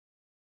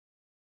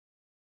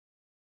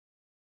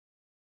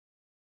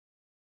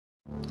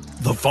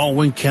The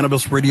following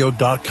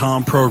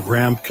CannabisRadio.com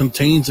program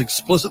contains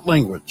explicit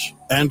language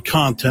and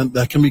content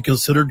that can be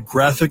considered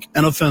graphic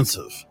and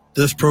offensive.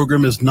 This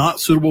program is not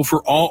suitable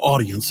for all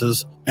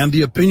audiences, and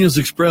the opinions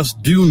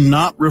expressed do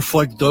not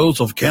reflect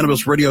those of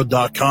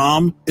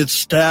CannabisRadio.com, its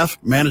staff,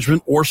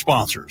 management, or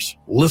sponsors.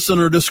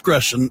 Listener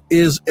discretion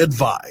is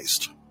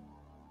advised.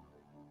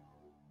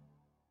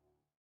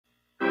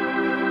 And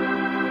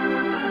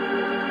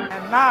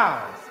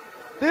now,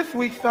 this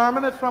week's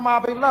sermon is from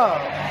our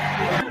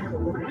beloved,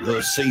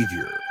 the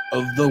savior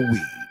of the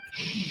weed.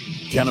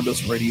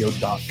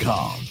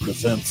 CannabisRadio.com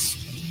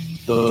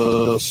presents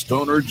the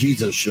Stoner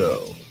Jesus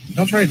Show.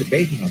 Don't try to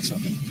debate me on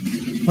something.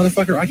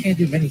 Motherfucker, I can't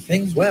do many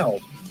things well,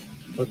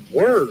 but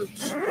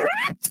words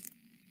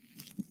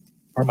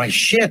are my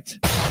shit.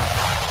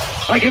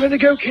 I give it a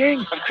go,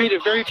 King. I've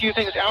created very few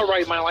things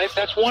outright in my life.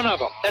 That's one of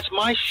them. That's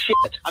my shit.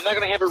 I'm not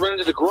going to have it run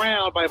into the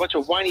ground by a bunch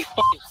of whiny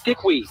fucking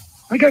dickweed.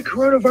 I got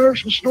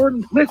coronavirus from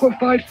snorting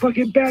liquefied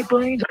fucking bat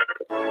brains.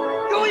 Do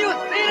you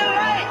see the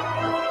light?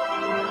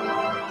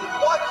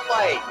 What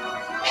light?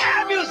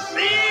 Have you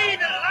seen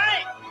the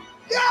light?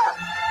 Yes!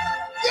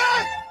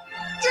 Yes!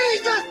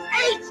 Jesus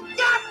H.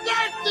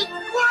 Goddamn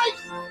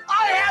Christ!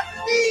 I have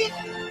seen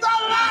the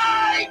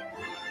light!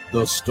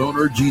 The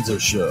Stoner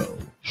Jesus Show.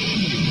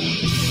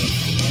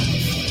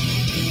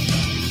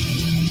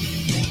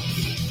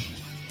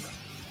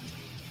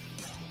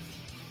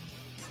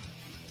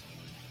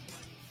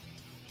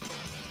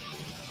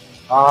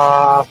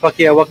 Fuck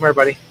yeah, welcome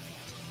everybody.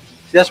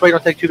 See, that's why you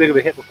don't take too big of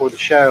a hit before the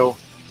show.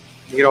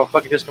 You get all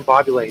fucking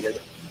discombobulated.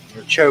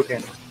 You're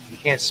choking. You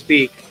can't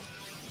speak.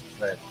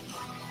 But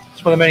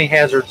it's one of the many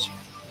hazards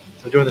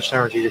of doing the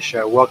Stoner Jesus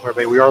Show. Welcome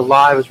everybody. We are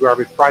live as we are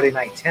every Friday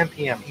night, 10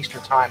 p.m.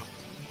 Eastern Time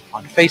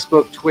on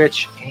Facebook,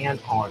 Twitch, and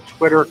on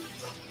Twitter.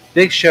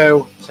 Big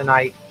show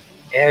tonight,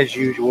 as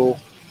usual.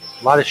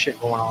 A lot of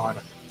shit going on.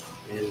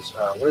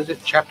 What is it?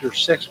 Chapter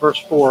 6, verse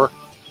 4.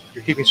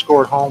 You're keeping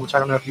score at home, which I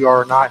don't know if you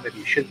are or not. Maybe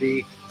you should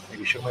be.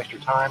 Maybe you shouldn't waste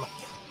your time.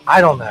 I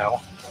don't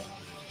know.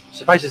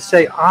 Suffice it to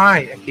say, I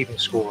am keeping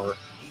score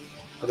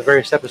of the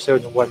various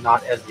episodes and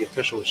whatnot as the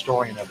official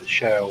historian of the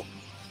show.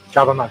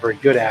 Job I'm not very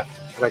good at,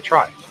 but I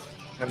try.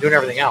 And I'm doing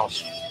everything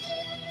else.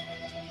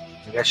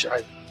 Like I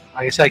said,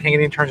 I can't get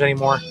any interns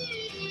anymore.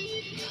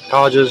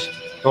 Colleges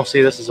don't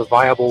see this as a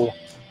viable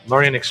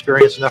learning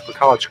experience enough for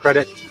college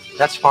credit.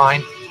 That's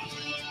fine.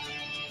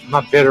 I'm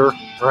not bitter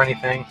or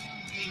anything.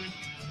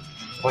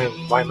 Why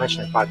I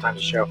mention it 5 times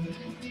a show.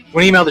 You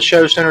want to email the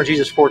show,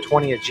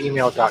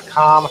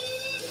 stonerjesus420@gmail.com. You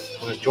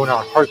want to join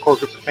our hardcore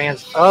group of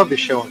fans of the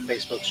show on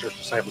Facebook, search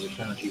Disciples of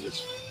Stoner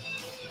Jesus.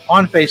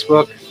 On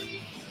Facebook,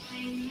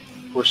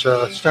 of course,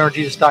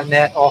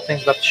 stonerjesus.net, all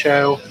things about the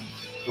show.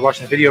 If you're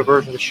watching the video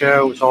version of the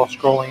show, it's all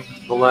scrolling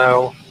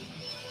below.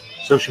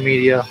 Social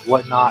media,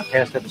 whatnot,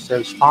 past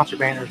episodes, sponsor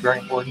banners, very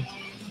important.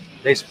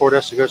 They support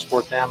us, so go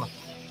support them.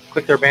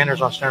 Click their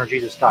banners on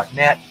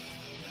stonerjesus.net.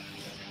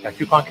 Got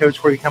coupon codes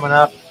for you coming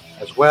up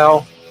as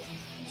well.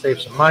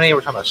 Save some money. We're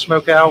talking about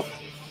smoke out.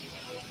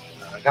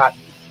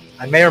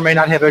 I may or may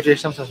not have O.J.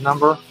 Simpson's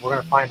number. We're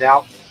going to find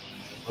out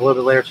a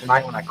little bit later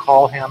tonight when I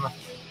call him.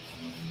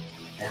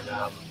 And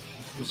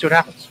we'll see what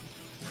happens.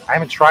 I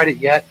haven't tried it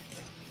yet.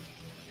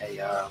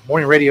 A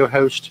morning radio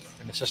host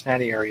in the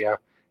Cincinnati area.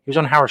 He was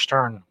on Howard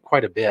Stern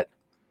quite a bit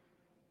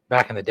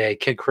back in the day.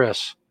 Kid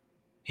Chris.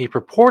 He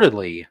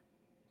purportedly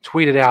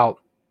tweeted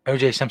out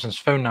O.J. Simpson's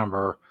phone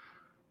number.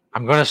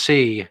 I'm going to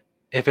see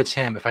if it's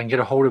him, if I can get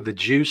a hold of the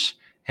juice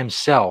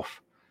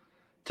himself.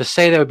 To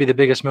say that would be the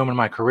biggest moment of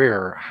my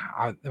career,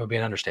 it would be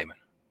an understatement.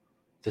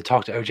 To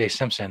talk to O.J.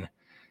 Simpson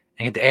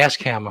and get to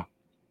ask him a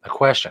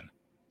question.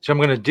 So I'm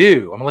going to let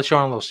you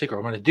on a little secret.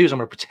 What I'm going to do is I'm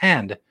going to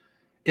pretend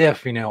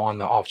if, on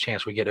the off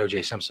chance we get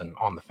O.J. Simpson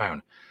on the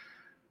phone.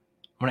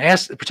 I'm going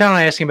to pretend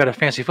I'm asking about a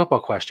fantasy football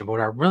question, but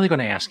what I'm really going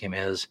to ask him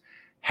is,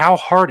 how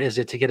hard is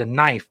it to get a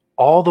knife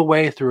all the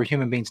way through a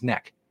human being's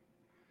neck?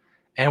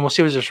 And we'll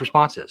see what his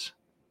response is.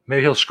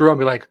 Maybe he'll screw up and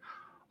be like,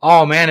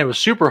 "Oh man, it was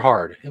super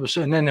hard."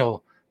 And then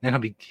he'll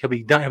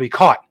be done. He'll be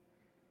caught.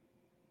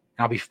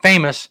 And I'll be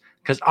famous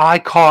because I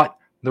caught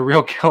the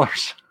real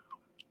killers,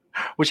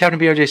 which happened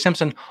to be O.J.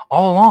 Simpson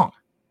all along.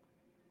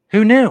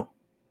 Who knew?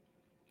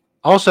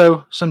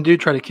 Also, some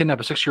dude tried to kidnap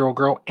a 6-year-old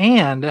girl,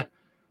 and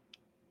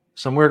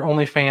some weird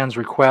OnlyFans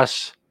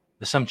requests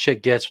that some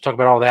chick gets. We'll talk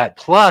about all that.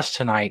 Plus,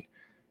 tonight,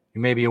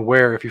 you may be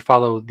aware if you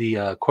follow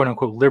the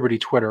quote-unquote Liberty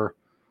Twitter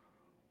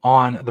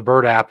on the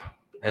Bird app,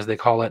 as they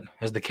call it,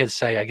 as the kids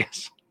say, I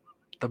guess.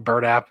 The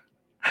Bird app.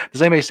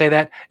 Does anybody say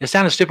that? It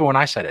sounded stupid when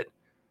I said it.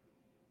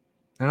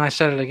 And I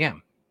said it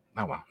again.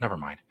 Oh, well, never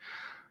mind.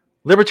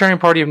 Libertarian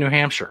Party of New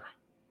Hampshire.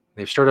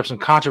 They've stirred up some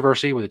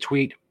controversy with a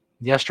tweet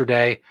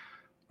yesterday.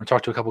 I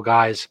talked to a couple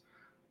guys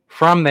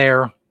from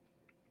there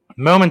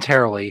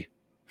momentarily.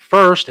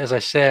 First, as I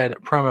said,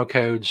 promo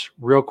codes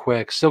real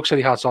quick,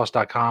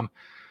 silkcityhotsauce.com.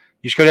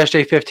 Use code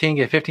SJ15,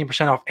 get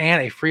 15% off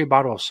and a free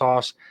bottle of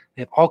sauce.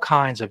 They have all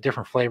kinds of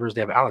different flavors.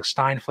 They have Alex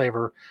Stein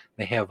flavor.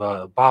 They have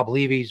Bob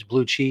Levy's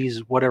blue cheese,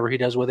 whatever he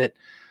does with it.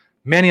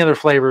 Many other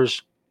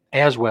flavors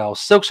as well.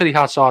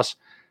 SilkCityHotSauce.com.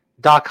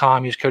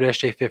 SmokeOut.com. Use code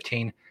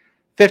SJ15.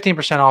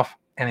 15% off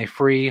and a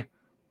free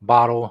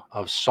bottle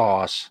of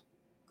sauce.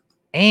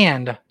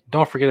 And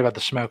don't forget about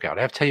the SmokeOut.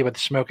 I have to tell you about the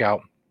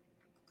SmokeOut.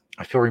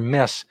 I feel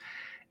remiss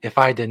if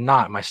I did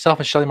not. Myself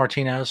and Shelly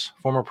Martinez,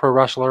 former pro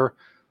wrestler,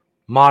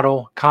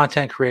 model,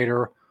 content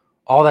creator,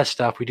 all that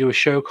stuff. We do a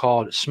show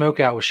called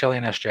SmokeOut with Shelly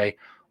and SJ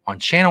on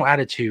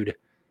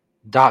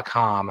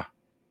channelattitude.com.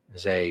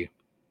 Is a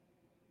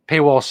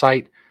paywall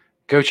site.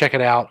 Go check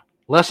it out.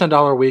 Less than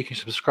 $1 a week. You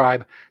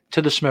subscribe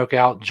to the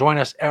SmokeOut. Join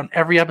us on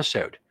every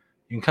episode.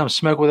 You can come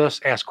smoke with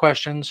us, ask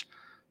questions,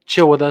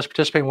 chill with us,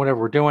 participate in whatever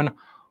we're doing.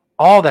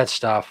 All that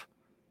stuff.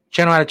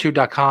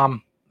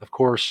 Channelattitude.com, of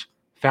course,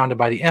 founded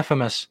by the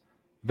infamous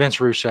Vince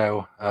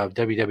Russo of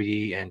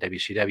WWE and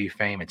WCW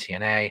fame and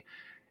TNA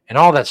and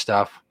all that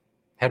stuff.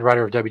 Head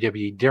writer of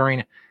WWE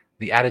during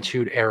the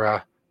Attitude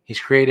Era. He's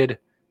created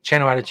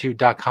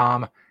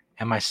channelattitude.com,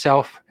 and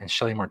myself and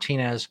Shelly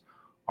Martinez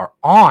are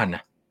on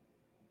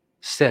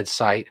said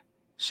site.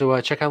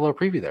 So check out a little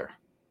preview there.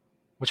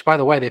 Which, by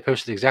the way, they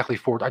posted exactly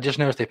I just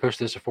noticed they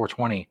posted this at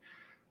 4:20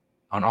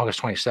 on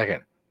August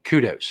 22nd.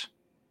 Kudos.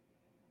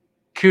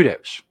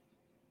 Kudos.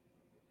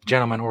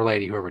 Gentleman or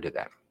lady, whoever did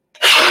that.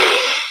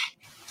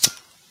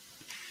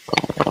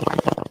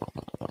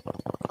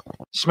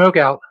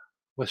 SmokeOut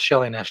with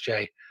Shelly and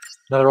SJ.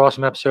 Another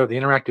awesome episode of the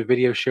interactive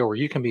video show where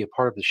you can be a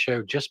part of the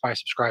show just by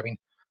subscribing.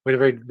 We had a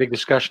very big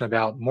discussion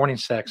about morning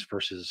sex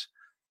versus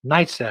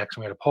night sex.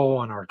 We had a poll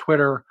on our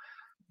Twitter,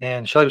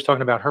 and Shelly was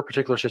talking about her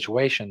particular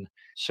situation.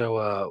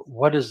 So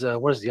what is the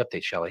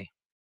update, Shelly?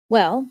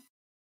 Well,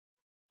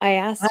 I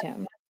asked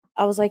him,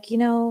 I was like,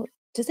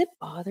 does it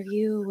bother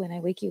you when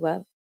I wake you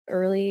up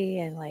early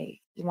and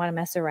like you want to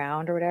mess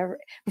around or whatever?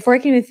 Before I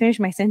can even finish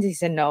my sentence, he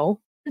said no.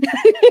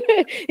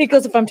 He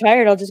goes, if I'm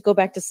tired, I'll just go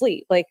back to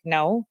sleep. Like,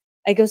 no.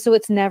 I go, so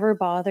it's never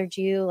bothered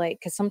you? Like,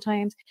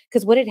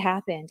 because what had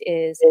happened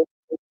is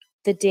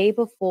the day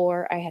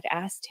before I had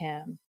asked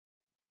him,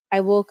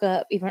 I woke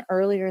up even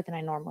earlier than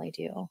I normally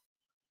do.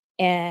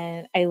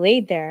 And I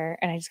laid there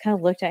and I just kind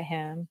of looked at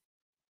him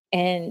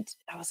and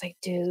I was like,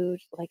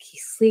 dude, like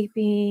he's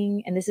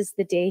sleeping. And this is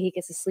the day he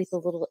gets to sleep a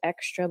little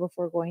extra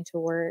before going to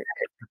work.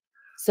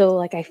 So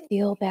like, I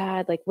feel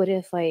bad. Like, what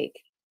if and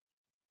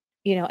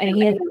he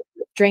had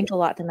drank a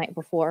lot the night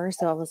before.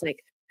 So I was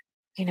like,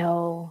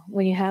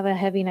 when you have a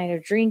heavy night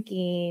of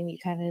drinking, you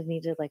kind of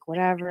need to like,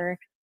 whatever.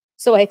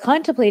 So I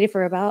contemplated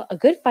for about a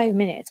good 5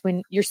 minutes.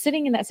 When you're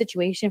sitting in that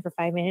situation for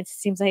 5 minutes, it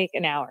seems like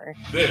an hour.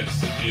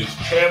 This is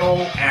Channel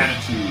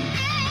Attitude.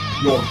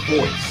 Your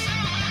voice,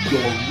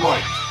 your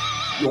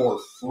right, your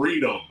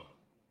freedom.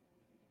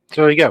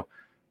 So there you go.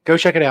 Go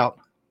check it out.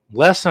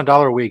 Less than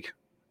 $1 a week,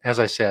 as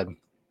I said,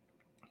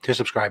 to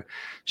subscribe.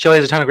 Shelly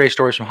has a ton of great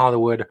stories from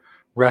Hollywood,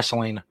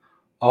 wrestling,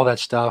 all that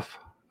stuff.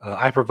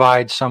 I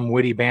provide some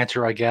witty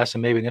banter, I guess,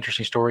 and maybe an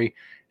interesting story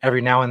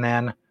every now and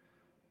then.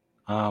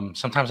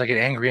 Sometimes I get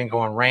angry and go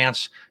on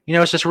rants.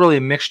 It's just really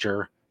a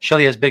mixture.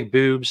 Shelly has big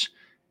boobs.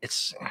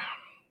 It's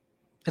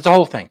a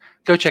whole thing.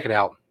 Go check it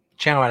out.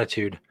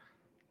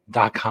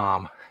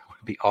 Channelattitude.com. It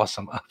would be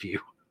awesome of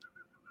you.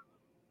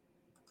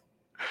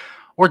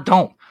 Or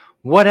don't.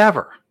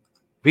 Whatever.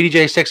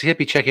 VDJ Sexy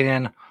Hippie checking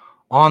in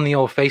on the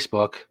old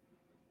Facebook.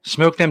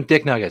 Smoke them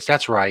dick nuggets.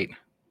 That's right.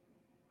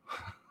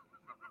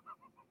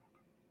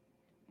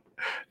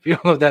 If you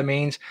don't know what that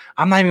means,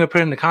 I'm not even going to put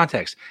it into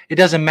context. It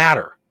doesn't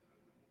matter.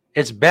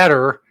 It's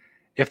better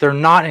if they're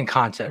not in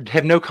context,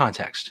 have no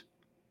context.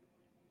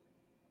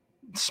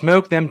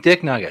 Smoke them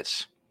dick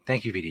nuggets.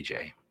 Thank you,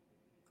 VDJ.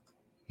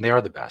 They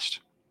are the best.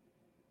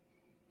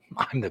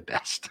 I'm the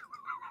best.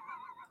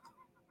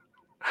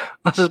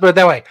 Let's just put it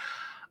that way.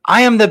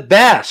 I am the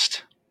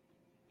best.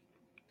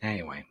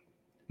 Anyway,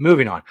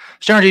 moving on.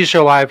 Stoner Jesus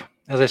Show Live,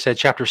 as I said,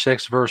 Chapter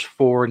 6, Verse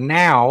 4.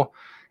 Now,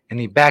 in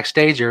the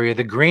backstage area,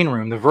 the green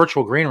room, the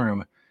virtual green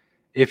room,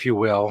 if you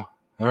will.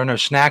 There are no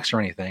snacks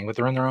or anything, but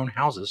they're in their own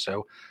houses,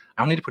 so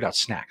I don't need to put out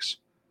snacks.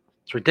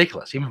 It's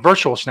ridiculous. Even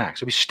virtual snacks.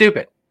 It'd be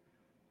stupid.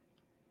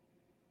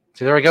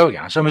 See, there I go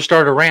again. Someone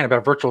started a rant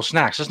about virtual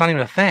snacks. It's not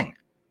even a thing.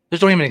 Those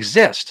don't even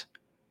exist.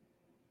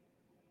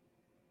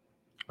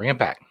 Bring it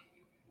back.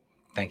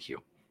 Thank you.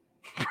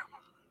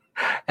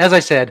 As I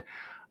said,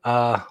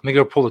 let me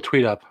go pull the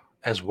tweet up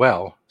as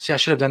well. See, I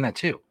should have done that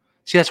too.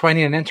 See, that's why I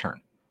need an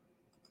intern.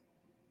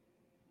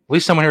 At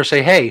least someone here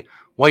say, hey,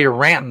 while you're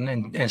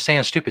ranting and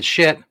saying stupid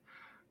shit,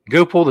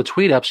 go pull the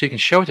tweet up so you can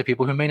show it to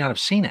people who may not have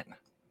seen it.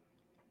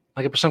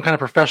 Like if some kind of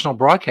professional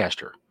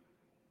broadcaster.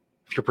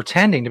 If you're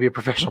pretending to be a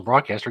professional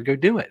broadcaster, go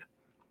do it.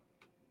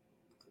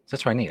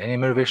 That's what I need. I need a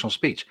motivational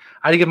speech.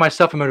 I had to give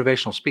myself a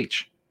motivational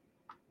speech.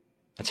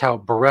 That's how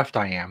bereft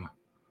I am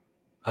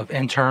of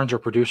interns or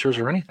producers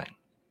or anything.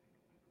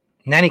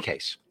 In any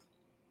case,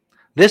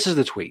 this is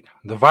the tweet.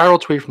 The viral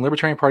tweet from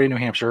Libertarian Party of New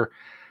Hampshire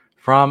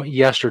from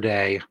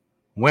yesterday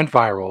went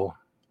viral.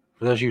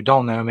 For those of you who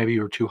don't know, maybe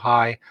you were too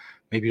high,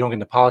 maybe you don't get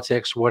into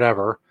politics,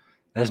 whatever.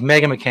 That's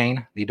Meghan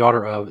McCain, the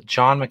daughter of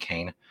John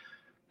McCain,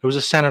 who was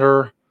a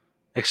senator,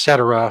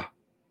 etc.,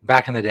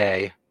 back in the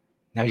day.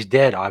 Now he's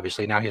dead,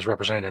 obviously. Now he's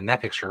represented in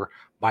that picture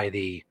by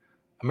the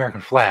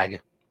American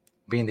flag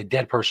being the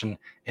dead person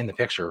in the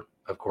picture,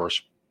 of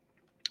course.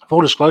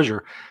 Full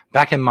disclosure,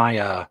 back in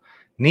my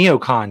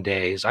neocon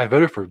days, I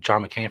voted for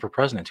John McCain for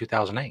president in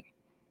 2008.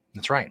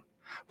 That's right.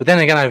 But then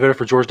again, I voted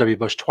for George W.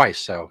 Bush twice.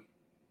 So,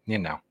 you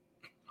know,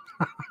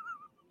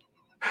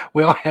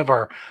 we all have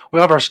our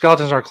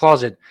skeletons in our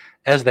closet,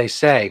 as they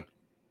say.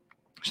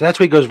 So that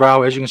tweet goes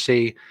viral. As you can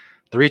see,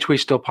 the retweets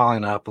still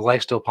piling up, the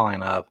likes still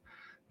piling up,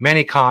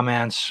 many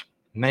comments,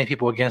 many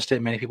people against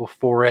it, many people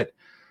for it,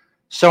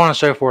 so on and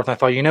so forth. And I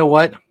thought, you know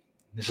what?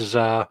 This is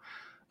a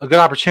good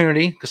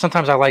opportunity, because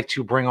sometimes I like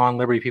to bring on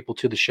Liberty people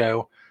to the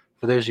show.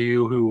 For those of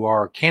you who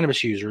are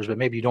cannabis users, but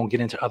maybe you don't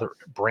get into other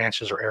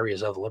branches or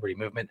areas of the Liberty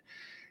movement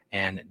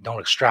and don't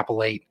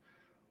extrapolate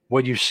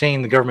what you've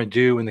seen the government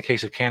do in the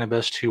case of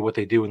cannabis to what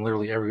they do in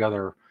literally every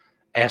other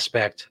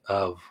aspect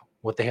of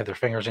what they have their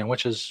fingers in,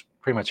 which is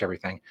pretty much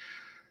everything.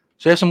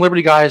 So I have some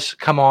Liberty guys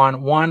come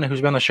on. One who's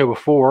been on the show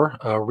before,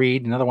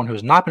 Reed. Another one who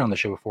has not been on the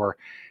show before,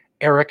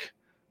 Eric.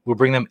 We'll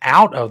bring them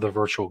out of the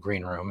virtual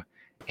green room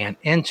and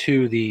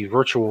into the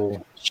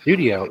virtual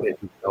studio, if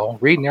you will.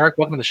 Reed and Eric,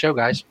 welcome to the show,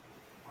 guys.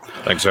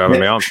 Thanks for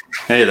having me on.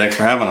 Hey, thanks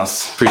for having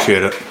us.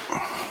 Appreciate it.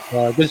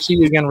 Good to see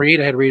you again,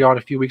 Reed. I had Reed on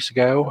a few months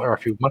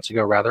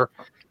ago, rather.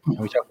 And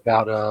we talked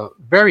about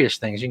various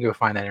things. You can go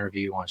find that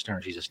interview on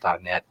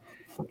stonerjesus.net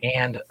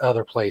and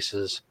other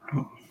places.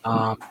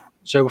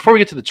 So before we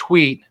get to the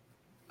tweet,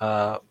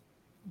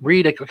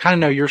 Reed, I kind of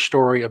know your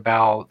story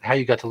about how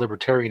you got to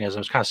libertarianism.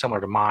 It's kind of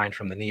similar to mine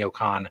from the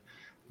neocon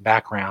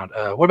background.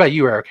 What about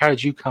you, Eric? How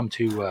did you come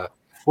to,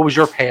 what was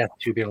your path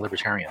to being a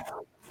libertarian?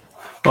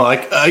 Well,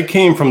 I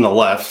came from the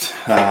left.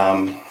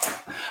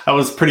 I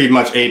was pretty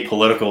much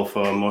apolitical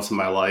for most of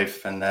my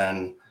life. And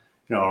then,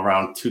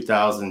 around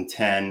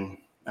 2010,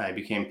 I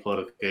became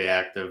politically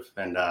active.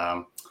 And,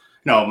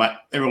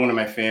 everyone in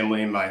my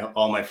family,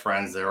 all my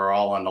friends, they were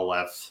all on the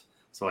left.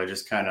 So I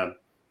just kind of,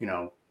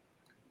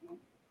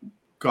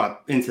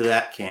 got into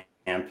that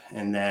camp.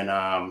 And then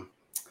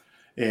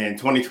in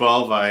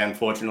 2012, I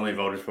unfortunately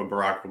voted for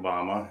Barack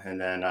Obama. And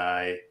then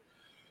I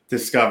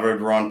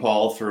discovered Ron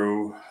Paul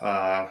through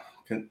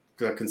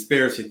the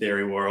conspiracy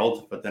theory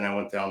world. But then I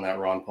went down that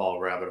Ron Paul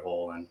rabbit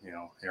hole, and,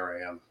 here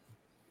I am.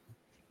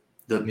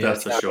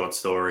 That's a short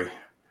story.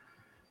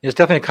 It's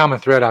definitely a common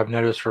thread I've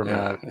noticed from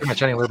pretty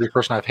much any Liberty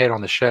person I've had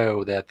on the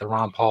show, that the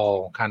Ron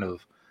Paul kind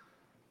of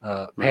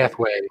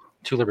pathway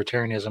to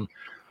libertarianism.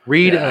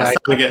 Reed, I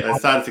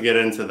started to get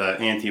into the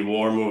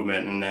anti-war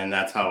movement, and then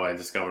that's how I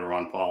discovered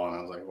Ron Paul, and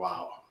I was like,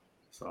 wow.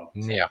 So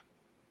yeah,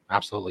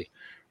 absolutely.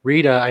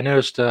 Reed, I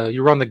noticed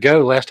you were on the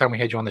go last time we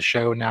had you on the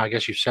show. Now I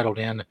guess you've settled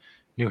in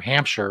New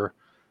Hampshire.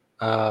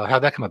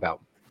 How'd that come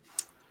about?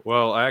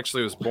 Well, I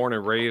actually was born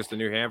and raised in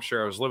New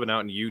Hampshire. I was living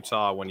out in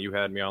Utah when you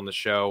had me on the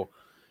show.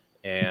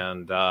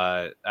 And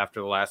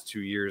after the last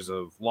 2 years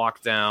of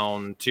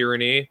lockdown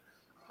tyranny,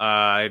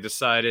 I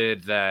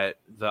decided that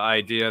the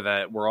idea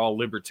that we're all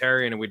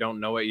libertarian and we don't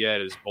know it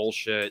yet is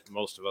bullshit.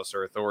 Most of us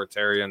are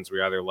authoritarians.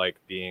 We either like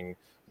being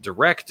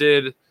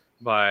directed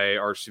by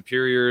our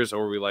superiors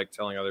or we like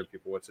telling other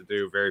people what to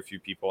do. Very few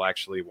people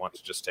actually want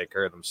to just take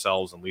care of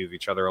themselves and leave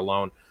each other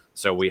alone.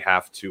 So we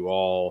have to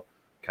all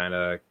kind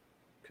of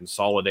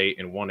consolidate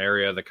in one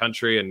area of the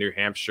country, and New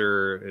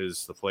Hampshire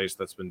is the place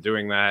that's been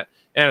doing that.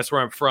 And it's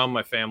where I'm from.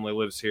 My family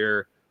lives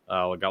here.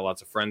 I got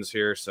lots of friends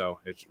here, so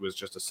it was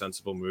just a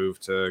sensible move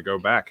to go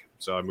back.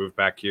 So I moved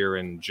back here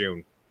in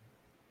June.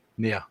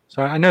 Yeah.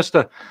 So I noticed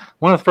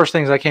one of the first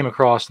things I came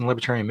across in the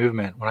libertarian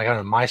movement when I got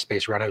into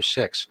MySpace around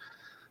 2006,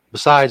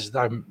 besides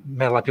I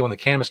met a lot of people in the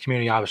cannabis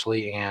community,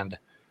 obviously, and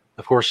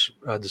of course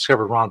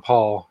discovered Ron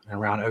Paul in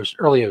around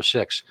early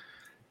 2006.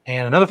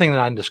 And another thing that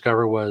I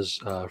discovered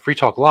was Free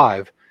Talk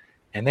Live,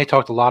 and they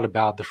talked a lot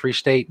about the Free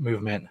State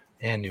movement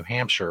in New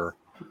Hampshire.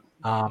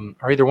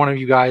 Are either one of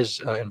you guys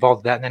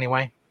involved in that in any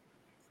way?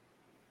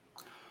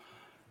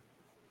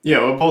 Yeah,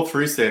 we're both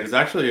Free Staters.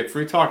 Actually,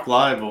 Free Talk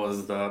Live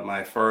was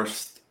my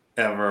first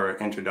ever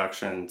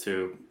introduction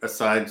to,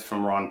 aside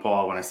from Ron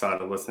Paul, when I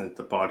started listening to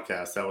the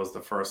podcast. That was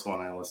the first one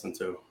I listened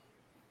to.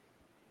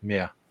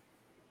 Yeah,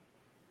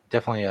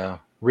 definitely.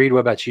 Reed, what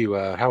about you?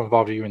 How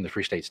involved are you in the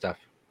Free State stuff?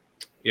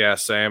 Yeah,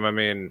 same. I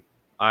mean,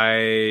 I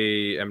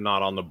am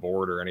not on the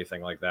board or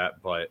anything like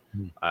that, but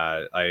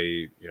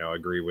I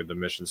agree with the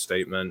mission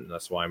statement. And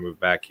that's why I moved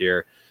back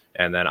here.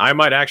 And then I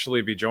might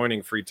actually be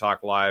joining Free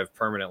Talk Live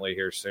permanently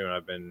here soon.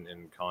 I've been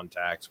in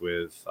contact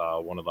with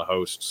one of the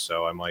hosts,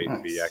 so I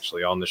might be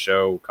actually on the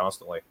show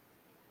constantly.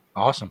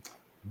 Awesome.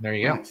 There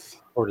you go. Look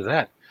forward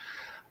to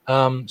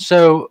that.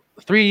 So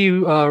three of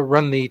you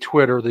run the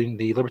Twitter,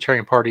 the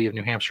Libertarian Party of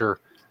New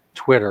Hampshire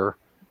Twitter.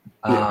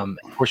 Of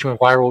course, you went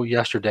viral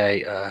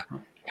yesterday.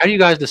 How do you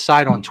guys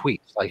decide on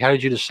tweets? Like, how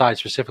did you decide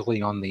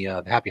specifically on the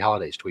Happy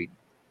Holidays tweet?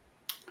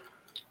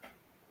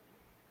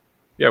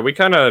 Yeah, we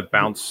kind of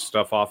bounce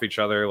stuff off each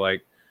other.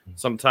 Like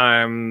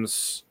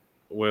sometimes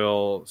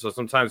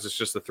sometimes it's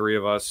just the three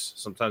of us.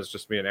 Sometimes it's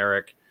just me and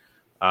Eric,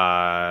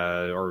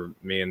 or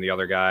me and the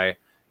other guy,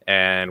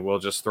 and we'll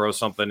just throw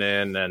something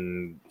in.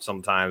 And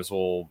sometimes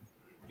it'll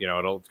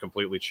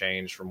completely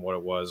change from what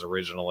it was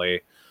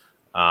originally.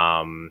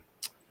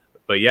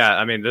 But but yeah,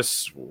 I mean,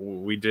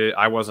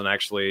 I wasn't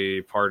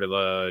actually part of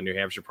the New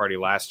Hampshire party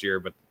last year,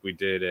 but we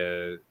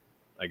did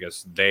I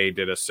guess they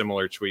did a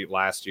similar tweet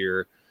last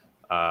year.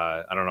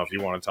 I don't know if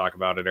you want to talk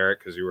about it, Eric,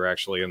 because you were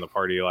actually in the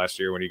party last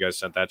year when you guys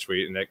sent that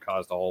tweet, and it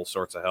caused all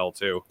sorts of hell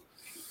too.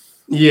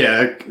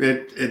 Yeah,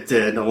 it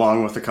did,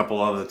 along with a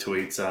couple other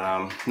tweets.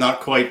 Not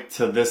quite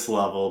to this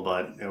level,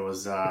 but it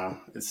was.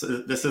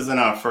 This isn't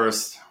our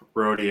first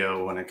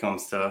rodeo when it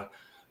comes to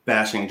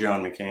bashing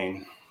John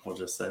McCain. We'll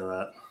just say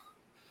that.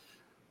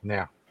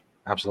 Yeah,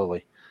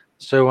 absolutely.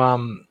 So,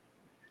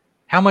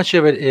 how much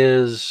of it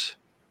is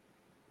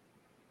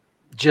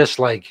just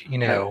like,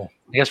 I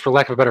guess for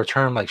lack of a better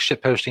term, like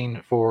shit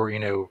posting for,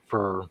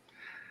 for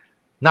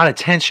not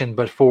attention,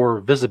 but for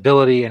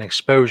visibility and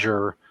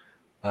exposure?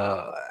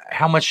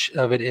 How much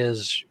of it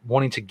is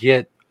wanting to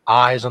get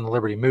eyes on the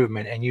liberty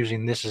movement and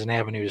using this as an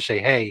avenue to say,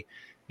 hey,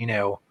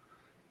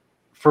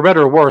 for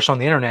better or worse on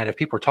the internet, if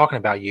people are talking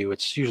about you,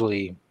 it's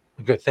usually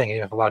a good thing.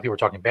 Even if a lot of people are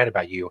talking bad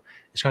about you,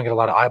 it's going to get a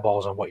lot of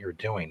eyeballs on what you're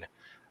doing.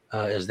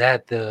 Is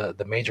that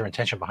the major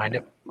intention behind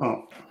it?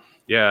 Oh,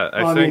 yeah,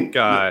 I think.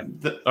 Go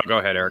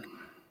ahead, Eric.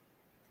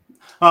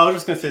 I was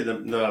just going to say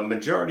the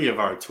majority of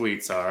our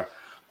tweets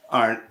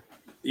aren't,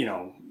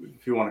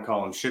 if you want to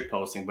call them shit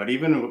posting, but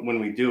even when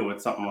we do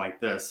with something like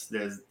this,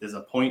 there's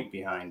a point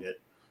behind it.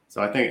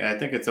 So I think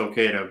it's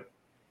okay to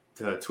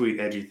tweet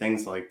edgy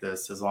things like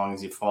this as long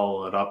as you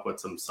follow it up with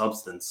some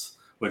substance,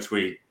 which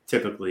we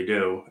typically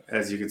do.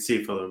 As you can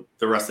see for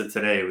the rest of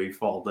today, we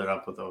followed it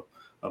up with a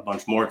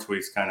bunch more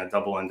tweets, kind of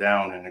doubling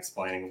down and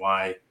explaining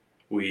why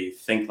we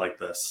think like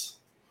this.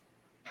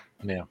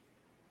 Yeah.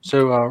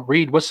 So,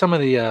 Reed, what's some of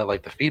the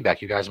the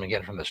feedback you guys have been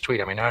getting from this tweet?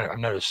 I mean, I've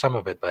noticed some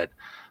of it, but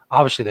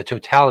obviously the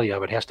totality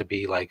of it has to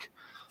be like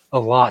a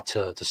lot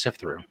to sift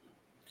through.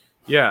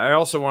 Yeah, I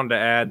also wanted to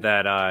add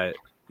that,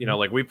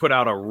 we put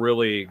out a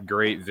really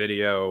great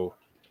video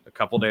a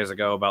couple days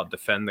ago about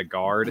Defend the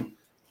Guard,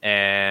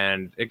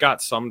 and it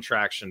got some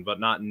traction, but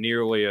not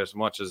nearly as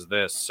much as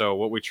this. So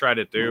what we try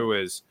to do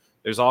is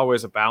there's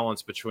always a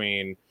balance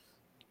between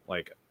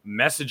like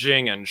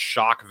messaging and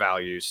shock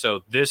value.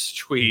 So this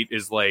tweet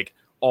is like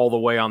all the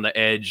way on the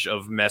edge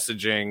of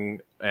messaging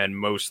and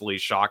mostly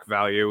shock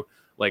value.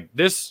 Like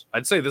this,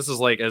 I'd say this is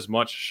like as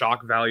much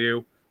shock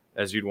value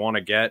as you'd want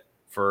to get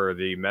for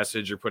the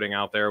message you're putting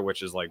out there,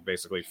 which is like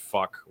basically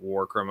fuck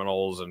war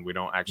criminals and we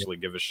don't actually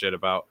give a shit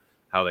about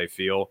how they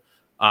feel.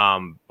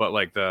 But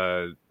like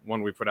the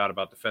one we put out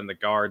about Defend the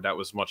Guard, that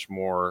was much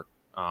more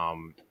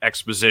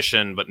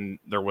exposition, but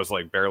there was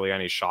like barely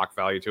any shock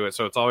value to it.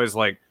 So it's always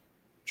like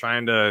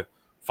trying to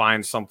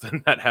find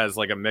something that has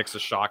like a mix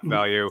of shock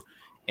value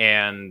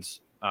and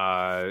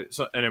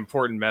so an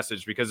important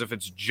message, because if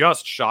it's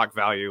just shock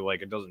value,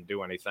 like it doesn't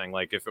do anything.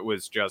 Like if it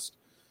was just,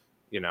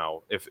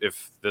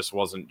 if this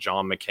wasn't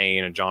John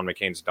McCain and John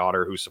McCain's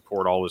daughter who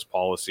support all his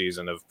policies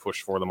and have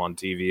pushed for them on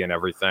TV and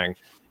everything,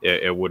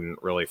 it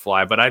wouldn't really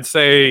fly. But I'd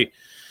say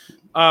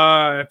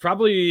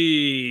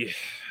probably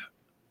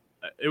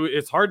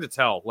it's hard to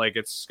tell. Like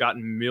it's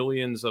gotten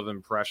millions of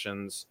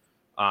impressions.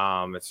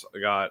 It's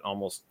got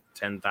almost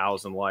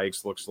 10,000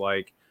 likes, looks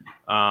like.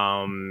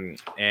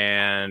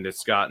 And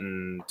it's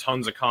gotten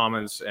tons of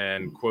comments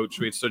and quote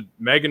tweets. So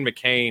Meghan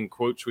McCain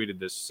quote tweeted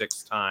this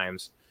 6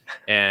 times,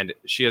 and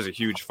she has a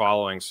huge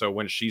following. So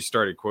when she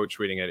started quote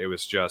tweeting it, it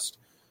was just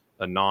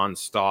a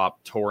nonstop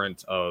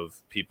torrent of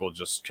people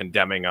just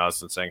condemning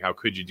us and saying, how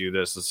could you do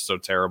this? This is so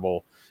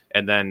terrible.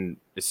 And then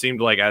it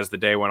seemed like as the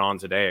day went on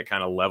today, it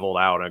kind of leveled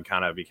out and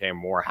kind of became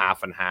more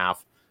half and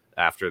half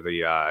after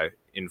the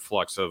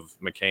influx of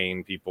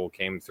McCain people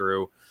came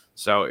through.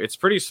 So it's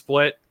pretty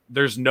split.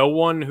 There's no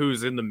one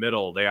who's in the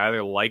middle. They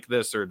either like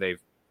this or they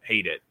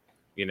hate it.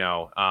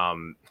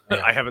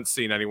 I haven't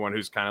seen anyone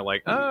who's kind of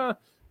like,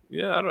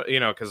 yeah, I don't,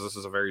 because this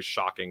is a very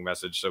shocking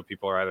message. So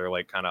people are either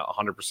like kind of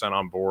 100%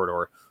 on board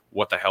or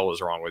what the hell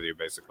is wrong with you,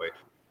 basically.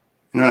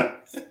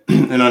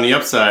 And on the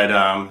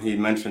upside, he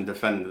mentioned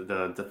Defend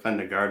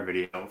the Guard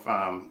video.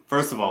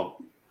 First of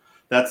all,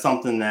 that's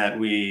something that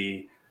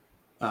we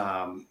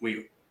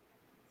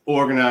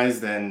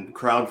organized and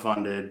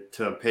crowdfunded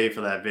to pay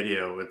for that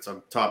video. It's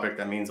a topic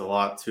that means a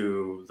lot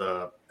to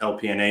the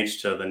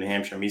LPNH, to the New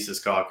Hampshire Mises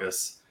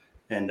Caucus.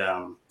 And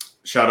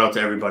shout out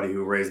to everybody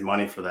who raised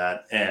money for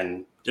that.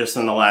 And just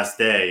in the last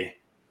day,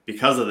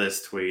 because of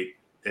this tweet,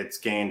 it's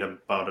gained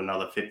about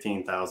another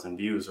 15,000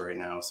 views right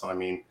now. So, I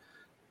mean,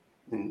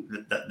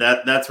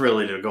 that's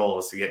really the goal,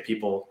 is to get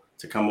people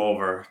to come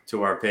over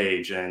to our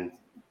page and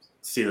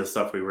see the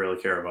stuff we really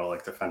care about,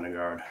 like Defend the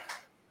Guard.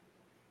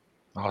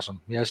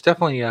 Awesome. Yeah, it's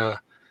definitely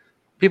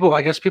people,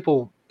 I guess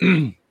people,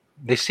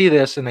 they see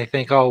this and they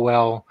think, oh,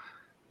 well,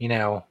 a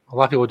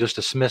lot of people just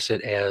dismiss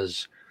it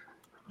as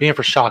being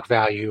for shock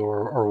value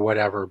or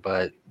whatever.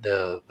 But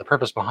the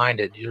purpose behind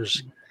it,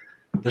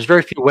 there's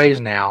very few ways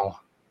now.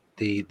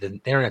 The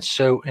internet's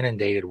so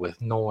inundated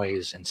with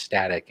noise and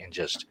static and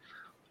just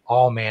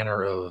all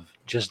manner of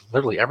just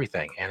literally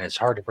everything. And it's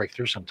hard to break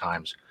through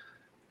sometimes.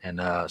 And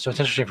so it's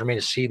interesting for me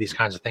to see these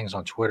kinds of things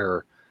on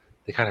Twitter.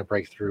 They kind of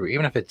break through,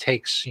 even if it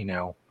takes,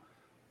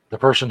 the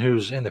person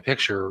who's in the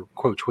picture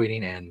quote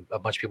tweeting and a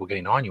bunch of people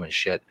getting on you and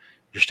shit,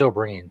 you're still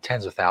bringing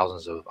tens of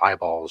thousands of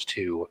eyeballs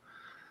to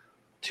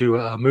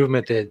a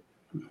movement that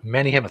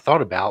many haven't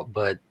thought about.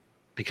 But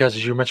because,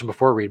 as you mentioned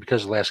before, Reed,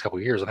 because of the last couple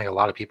of years, I think a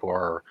lot of people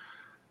are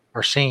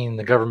seeing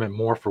the government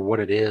more for what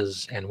it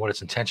is and what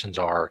its intentions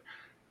are,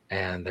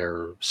 and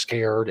they're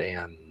scared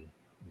and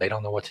they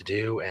don't know what to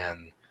do,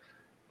 and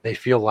they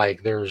feel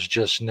like there's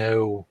just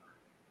no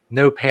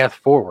path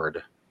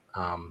forward.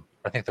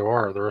 I think there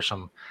are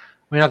some.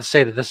 I mean, not to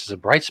say that this is a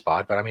bright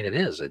spot, but I mean it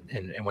is.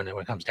 And when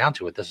it comes down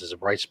to it, this is a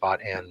bright spot.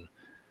 And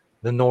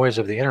the noise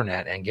of the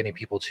internet and getting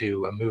people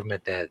to a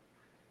movement that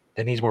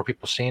needs more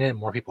people seeing it and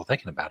more people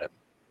thinking about it.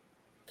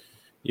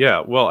 Yeah,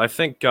 well, I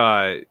think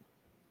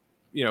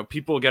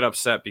people get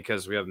upset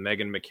because we have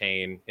Meghan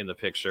McCain in the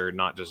picture,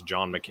 not just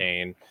John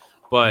McCain.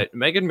 But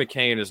Meghan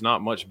McCain is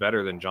not much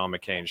better than John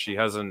McCain. She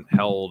hasn't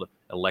held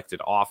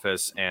elected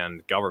office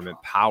and government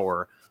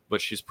power,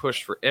 but she's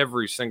pushed for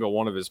every single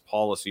one of his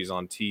policies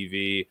on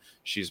TV.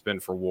 She's been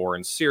for war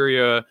in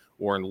Syria,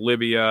 war in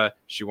Libya.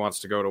 She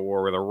wants to go to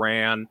war with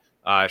Iran.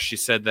 She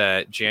said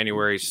that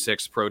January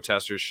 6th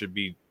protesters should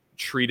be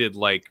treated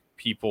like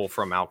people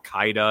from Al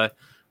Qaeda.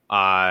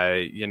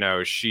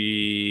 She's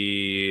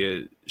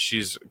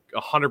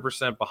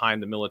 100%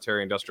 behind the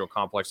military industrial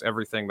complex,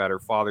 everything that her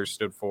father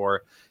stood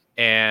for.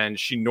 And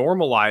she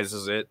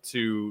normalizes it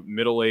to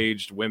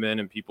middle-aged women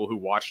and people who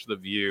watch The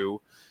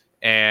View.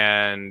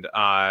 And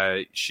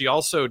she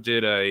also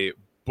did a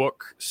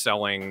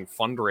book-selling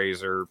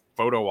fundraiser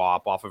photo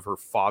op off of her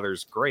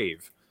father's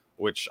grave,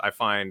 which I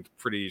find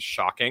pretty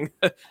shocking.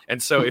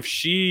 And so if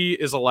she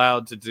is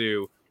allowed to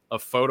do a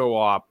photo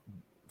op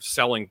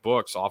selling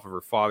books off of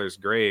her father's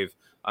grave,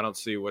 I don't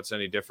see what's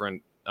any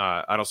different.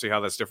 I don't see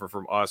how that's different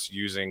from us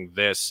using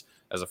this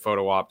as a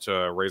photo op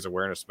to raise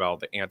awareness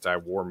about the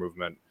anti-war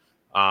movement.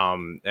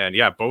 And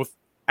yeah, both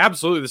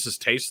absolutely. This is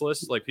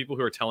tasteless. Like, people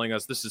who are telling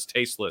us this is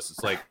tasteless,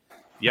 it's like,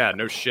 yeah,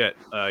 no shit.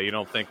 You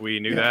don't think we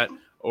knew that?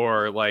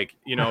 Or like,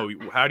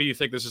 how do you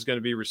think this is going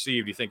to be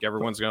received? You think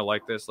everyone's going to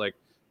like this? Like,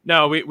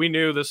 no, we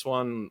knew this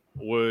one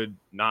would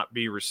not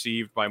be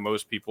received by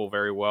most people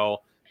very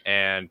well,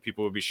 and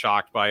people would be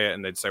shocked by it,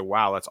 and they'd say,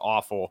 wow, that's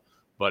awful.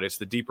 But it's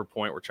the deeper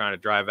point we're trying to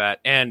drive at.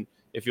 And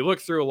if you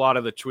look through a lot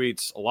of the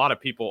tweets, a lot of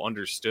people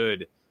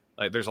understood.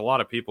 Like, there's a lot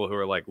of people who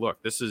are like,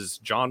 look, this is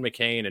John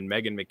McCain and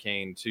Meghan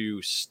McCain,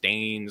 two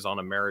stains on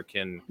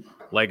American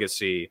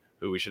legacy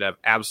who we should have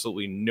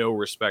absolutely no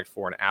respect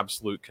for and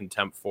absolute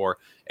contempt for.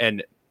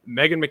 And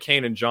Meghan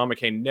McCain and John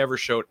McCain never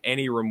showed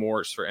any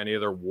remorse for any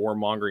of their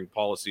warmongering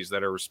policies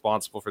that are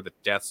responsible for the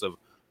deaths of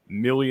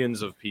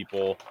millions of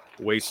people,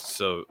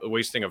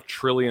 wasting of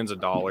trillions of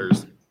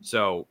dollars.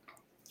 So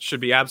should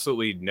be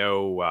absolutely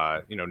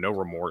no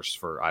remorse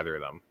for either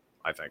of them,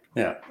 I think.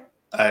 Yeah,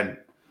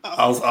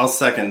 I'll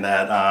second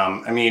that.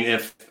 I mean,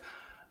 if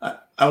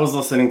I was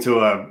listening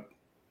to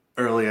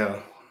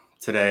earlier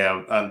today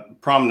a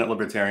prominent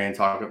libertarian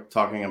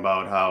talking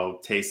about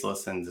how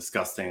tasteless and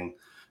disgusting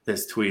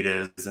this tweet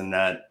is, and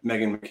that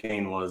Meghan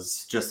McCain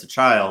was just a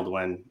child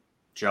when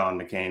John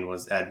McCain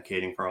was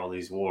advocating for all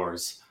these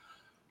wars.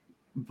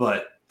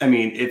 But I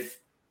mean, if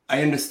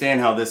I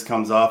understand how this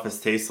comes off as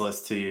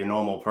tasteless to a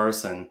normal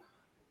person,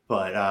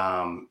 but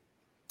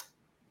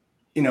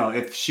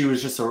if she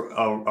was just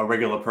a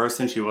regular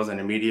person, she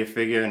wasn't a media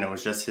figure, and it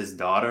was just his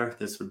daughter,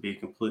 this would be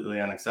completely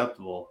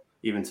unacceptable,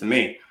 even to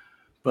me.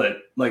 But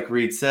like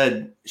Reed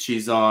said,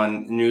 she's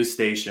on news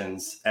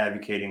stations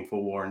advocating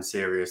for war in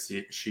Syria.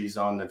 She's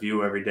on The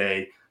View every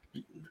day,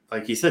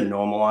 like he said,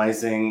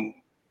 normalizing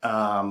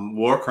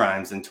war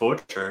crimes and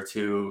torture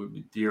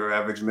to your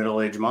average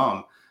middle-aged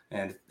mom.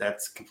 And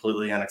that's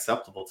completely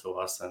unacceptable to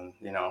us. And,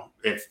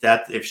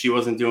 if she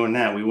wasn't doing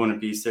that, we wouldn't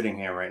be sitting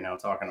here right now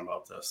talking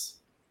about this.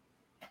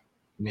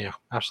 Yeah,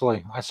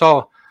 absolutely. I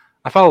follow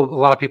a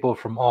lot of people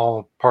from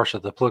all parts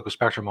of the political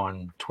spectrum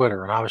on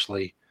Twitter, and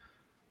obviously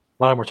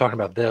a lot of them were talking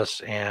about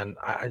this. And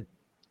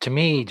to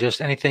me, just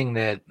anything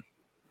that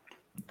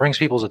brings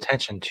people's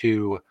attention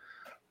to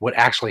what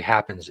actually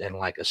happens in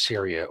like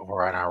Syria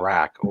or in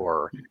Iraq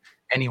or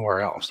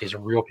anywhere else. These are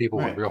real people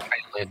with real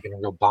family, and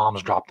real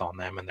bombs dropped on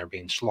them, and they're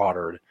being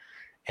slaughtered.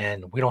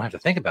 And we don't have to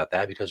think about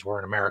that because we're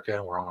in America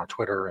and we're on our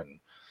Twitter, and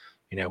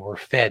we're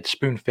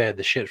spoon-fed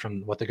the shit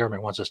from what the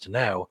government wants us to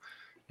know.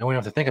 And we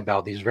don't have to think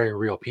about these very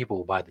real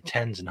people by the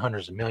tens and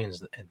hundreds of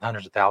millions and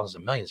hundreds of thousands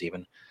of millions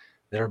even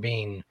that are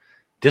being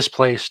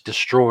displaced,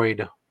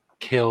 destroyed,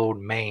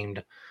 killed,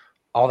 maimed,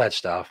 all that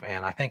stuff.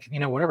 And I think,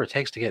 whatever it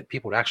takes to get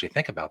people to actually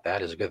think about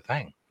that is a good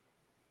thing.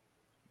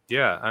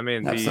 Yeah, I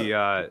mean,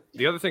 the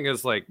other thing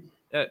is, like,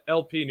 at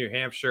LP New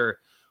Hampshire,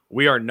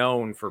 we are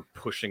known for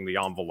pushing the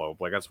envelope.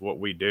 Like, that's what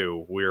we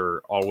do. We're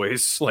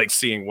always like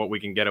seeing what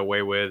we can get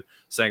away with,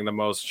 saying the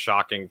most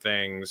shocking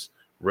things.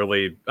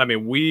 Really, I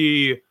mean,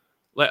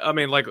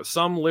 like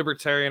some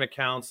libertarian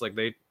accounts, like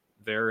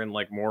they're in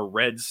like more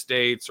red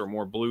states or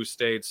more blue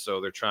states, so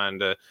they're trying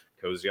to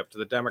cozy up to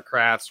the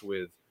Democrats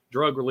with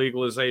drug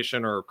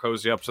legalization, or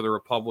cozy up to the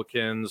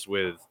Republicans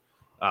with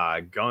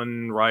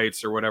gun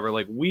rights or whatever.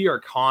 Like, we are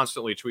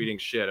constantly tweeting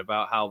shit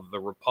about how the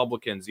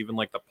Republicans, even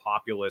like the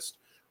populist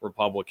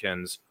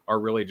Republicans, are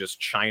really just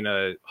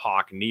China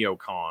hawk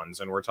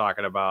neocons. And we're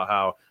talking about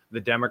how the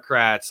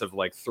Democrats have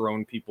like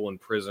thrown people in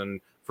prison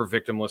for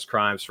victimless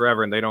crimes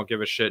forever, and they don't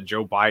give a shit.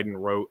 Joe Biden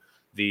wrote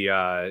the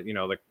the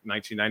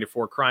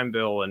 1994 crime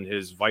bill, and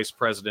his vice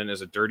president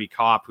is a dirty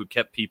cop who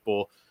kept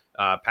people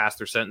past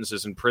their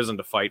sentences in prison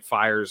to fight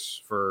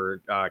fires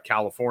for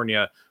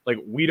California. Like,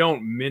 we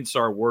don't mince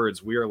our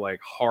words. We are like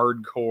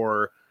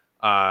hardcore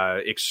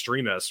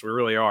extremists. We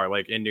really are,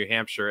 like, in New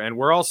Hampshire. And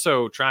we're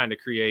also trying to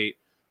create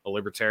a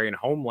libertarian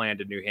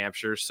homeland in New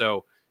Hampshire.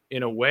 So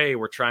in a way,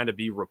 we're trying to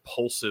be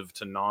repulsive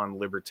to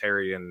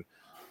non-libertarian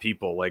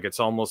people. Like, it's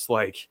almost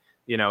like,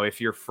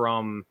 if you're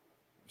from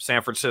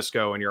San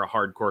Francisco and you're a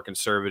hardcore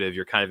conservative,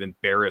 you're kind of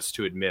embarrassed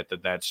to admit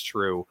that that's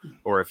true.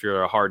 Or if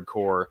you're a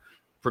hardcore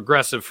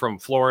progressive from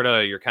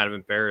Florida, you're kind of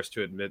embarrassed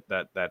to admit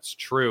that that's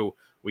true.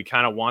 We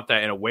kind of want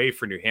that in a way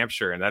for New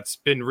Hampshire, and that's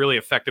been really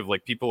effective.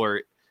 Like, people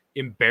are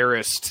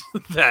embarrassed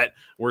that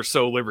we're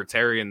so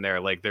libertarian there.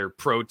 Like, they're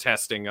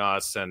protesting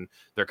us, and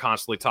they're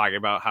constantly talking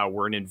about how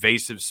we're an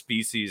invasive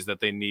species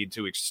that they need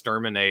to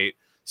exterminate.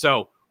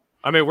 So,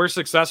 I mean, we're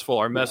successful.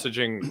 Our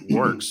messaging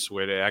works.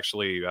 It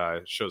actually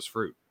shows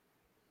fruit.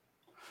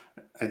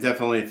 I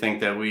definitely think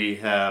that we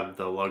have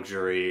the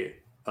luxury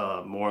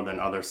more than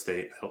other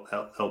state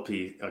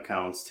LP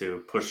accounts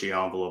to push the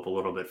envelope a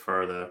little bit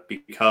further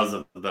because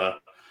of the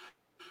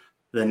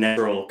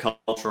natural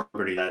cultural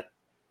liberty that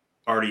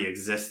already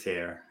exists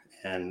here,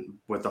 and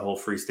with the whole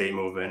Free State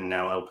movement and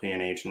now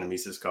LPNH and the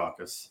Mises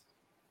Caucus.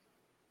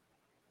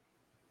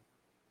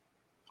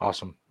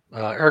 Awesome.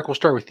 Eric, we'll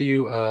start with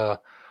you.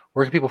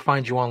 Where can people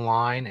find you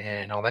online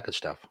and all that good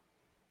stuff?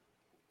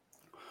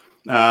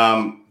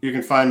 You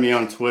can find me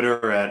on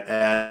Twitter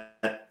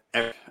at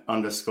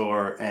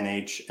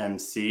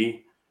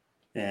Eric_NHMC,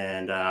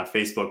 and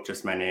Facebook,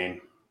 just my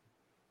name,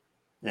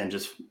 and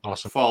just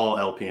follow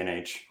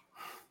LPNH.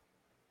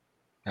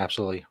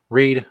 Absolutely.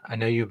 Reed, I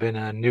know you've been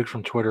nuked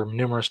from Twitter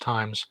numerous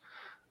times.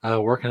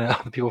 Where can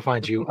other people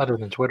find you other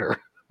than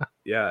Twitter?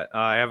 Yeah,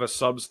 I have a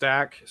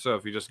Substack. So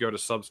if you just go to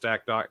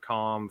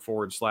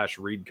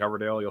substack.com/Reed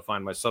Coverdale, you'll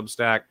find my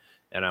Substack.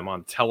 And I'm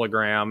on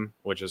Telegram,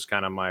 which is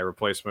kind of my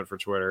replacement for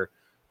Twitter.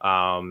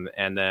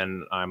 And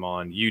then I'm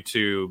on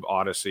YouTube,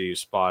 Odyssey,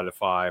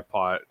 Spotify,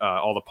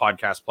 all the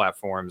podcast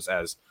platforms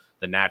as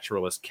The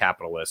Naturalist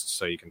Capitalist.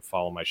 So you can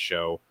follow my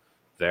show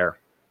there.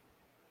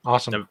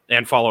 Awesome.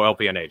 And follow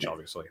LPNH,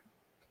 obviously.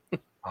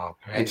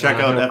 Okay. And check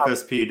out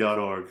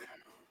fsp.org.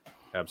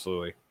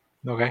 Absolutely.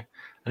 Okay.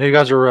 I know you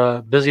guys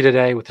are busy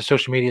today with the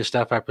social media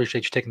stuff. I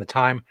appreciate you taking the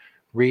time.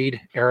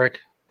 Reed, Eric,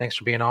 thanks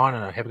for being on,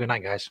 and have a good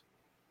night, guys.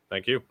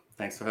 Thank you.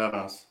 Thanks for having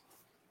us.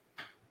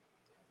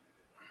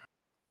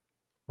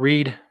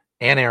 Reed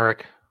and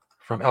Eric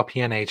from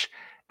LPNH.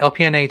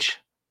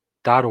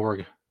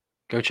 LPNH.org.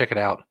 Go check it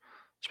out.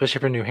 Especially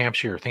if you're in New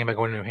Hampshire, thinking about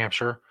going to New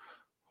Hampshire,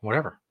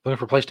 whatever. Looking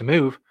for a place to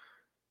move,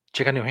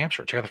 check out New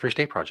Hampshire. Check out the Free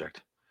State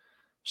Project.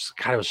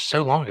 God, it was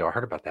so long ago I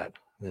heard about that.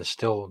 It's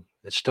still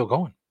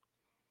going.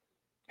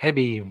 Had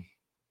to be,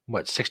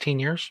 16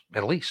 years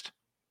at least.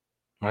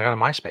 When I got on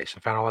MySpace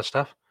and found all that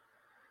stuff.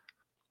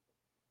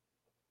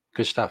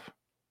 Good stuff.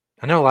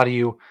 I know a lot of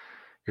you're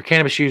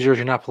cannabis users,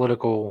 you're not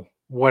political,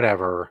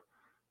 whatever.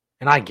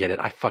 And I get it.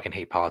 I fucking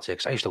hate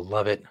politics. I used to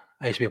love it.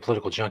 I used to be a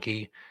political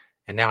junkie.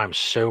 And now I'm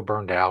so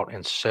burned out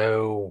and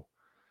so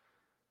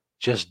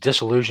just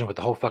disillusioned with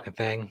the whole fucking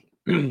thing.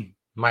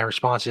 My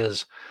response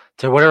is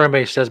to whatever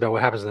everybody says about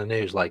what happens in the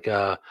news, like,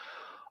 Hunter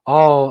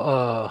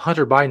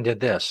Biden did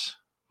this.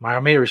 My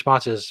immediate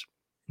response is,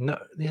 no,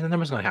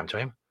 nothing's going to happen to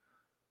him.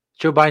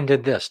 Joe Biden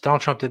did this.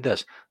 Donald Trump did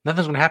this.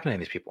 Nothing's going to happen to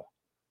any of these people.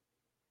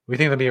 We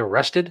think they'll be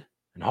arrested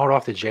and hauled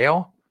off to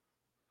jail.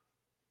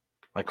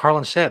 Like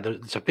Carlin said,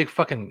 it's a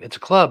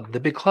club, the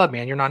big club,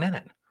 man. You're not in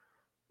it.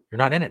 You're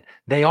not in it.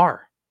 They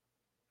are.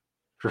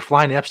 If you're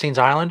flying to Epstein's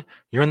Island,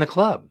 you're in the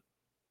club.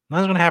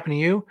 Nothing's going to happen to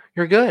you.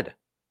 You're good.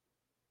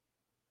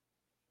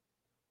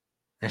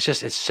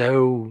 It's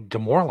so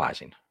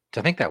demoralizing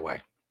to think that way.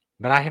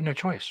 But I have no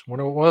choice. What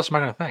else am I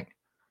going to think?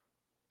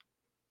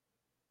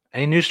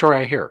 Any news story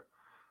I hear,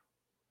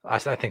 I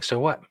think, so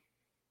what?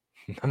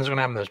 Nothing's going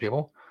to happen to those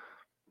people.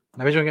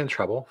 Nobody's going to get in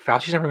trouble.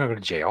 Fauci's never going to go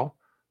to jail.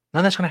 None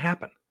of that's going to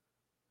happen.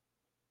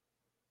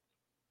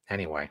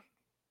 Anyway,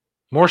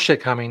 more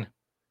shit coming.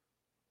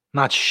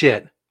 Not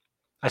shit.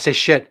 I say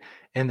shit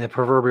in the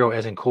proverbial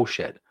as in cool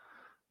shit.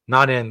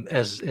 Not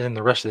as in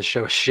the rest of the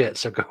show is shit,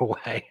 so go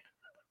away.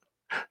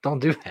 Don't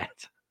do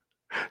that.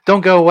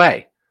 Don't go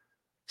away.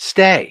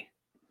 Stay.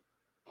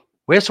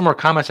 We have some more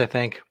comments, I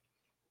think,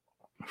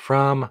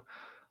 from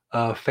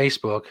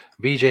Facebook.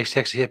 BJ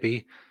Sexy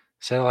Hippie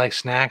said, I like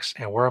snacks,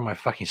 and where are my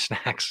fucking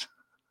snacks?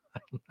 I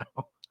don't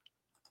know.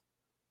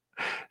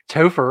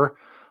 Topher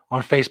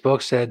on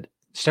Facebook said,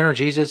 Stoner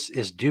Jesus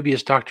is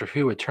dubious Doctor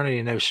Who,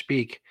 Eternity No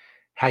Speak.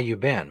 How you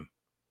been?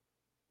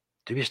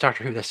 Dubious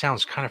Doctor Who, that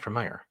sounds kind of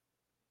familiar.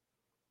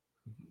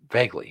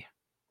 Vaguely.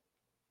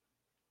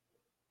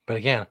 But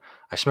again,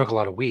 I smoke a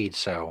lot of weed,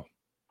 so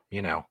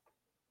you know,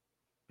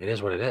 it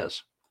is what it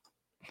is.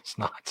 It's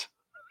not.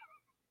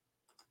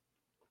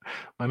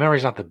 My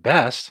memory's not the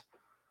best,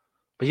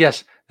 but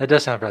yes, that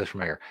does sound fairly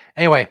familiar.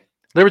 Anyway,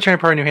 Libertarian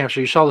Party, New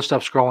Hampshire. You saw the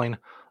stuff scrolling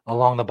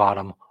along the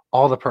bottom,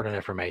 all the pertinent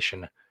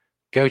information.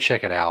 Go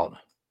check it out.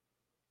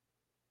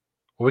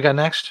 What we got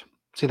next?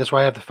 See, that's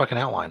why I have the fucking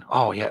outline.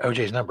 Oh, yeah,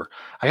 OJ's number.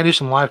 I got to do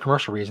some live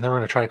commercial reads, and then we're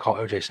going to try to call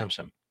OJ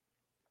Simpson.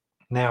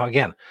 Now,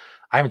 again,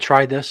 I haven't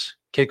tried this.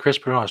 Kid Chris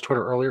put it on his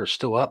Twitter earlier. It's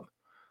still up.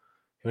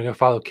 You want to go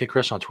follow Kid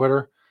Chris on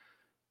Twitter?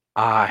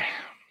 I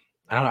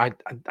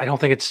don't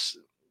think it's.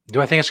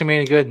 Do I think it's going to be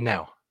any good?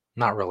 No,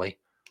 not really.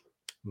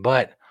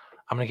 But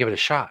I'm going to give it a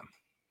shot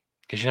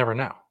because you never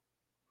know.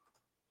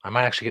 I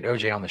might actually get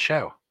OJ on the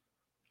show.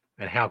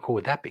 And how cool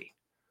would that be?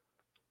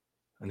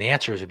 And the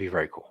answer is it'd be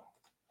very cool.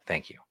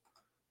 Thank you.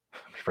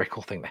 It'd be a very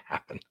cool thing to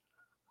happen.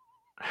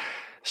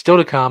 Still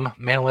to come,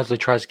 Man Leslie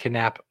tries to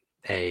kidnap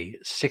a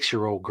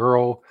 6-year-old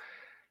girl.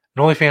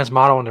 An OnlyFans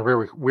model and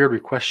the weird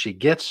request she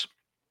gets.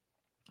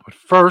 But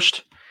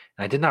first,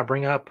 and I did not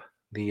bring up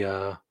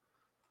the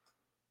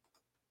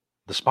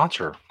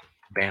sponsor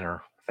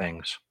banner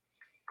things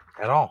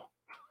at all.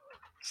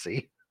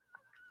 See?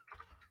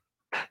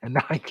 And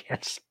now I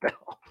can't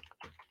spell.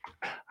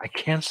 I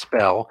can't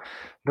spell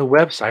the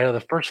website of the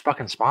first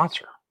fucking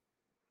sponsor.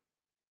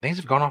 Things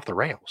have gone off the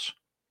rails.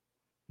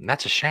 And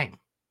that's a shame.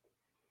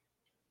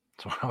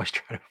 That's what I always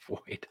try to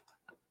avoid.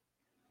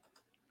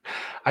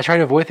 I try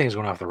to avoid things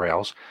going off the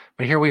rails,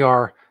 but here we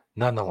are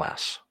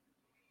nonetheless.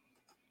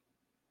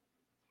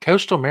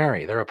 Coastal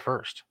Mary, they're up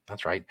first.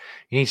 That's right.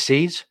 You need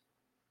seeds?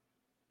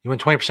 You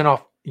want 20%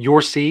 off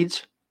your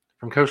seeds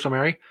from Coastal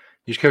Mary?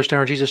 Use code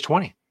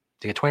StonerJesus20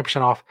 to get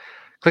 20% off.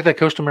 Click that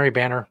Coastal Mary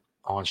banner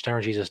on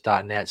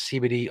stonerjesus.net.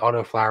 CBD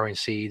auto flowering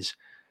seeds,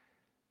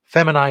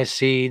 feminized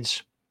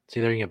seeds.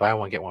 See there, you can buy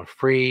one, get one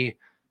free. You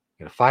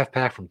get a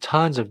 5-pack from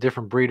tons of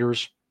different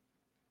breeders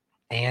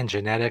and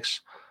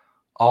genetics.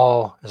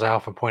 All, as I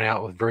often point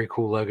out, with very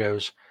cool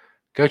logos.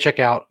 Go check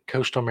out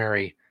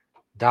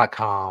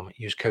coastalmary.com.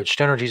 Use code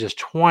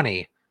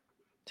StonerJesus20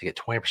 to get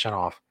 20%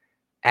 off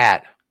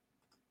at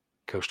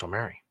Coastal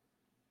Mary.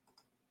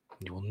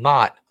 You will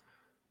not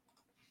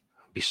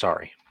be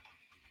sorry.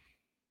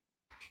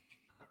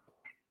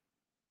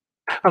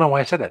 I don't know why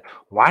I said that.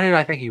 Why did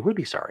I think you would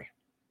be sorry?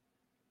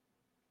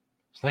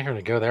 So they're going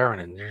to go there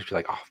and you're just be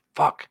like, oh,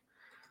 fuck.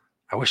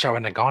 I wish I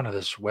wouldn't have gone to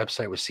this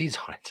website with seeds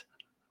on it.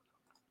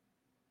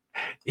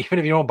 Even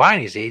if you don't buy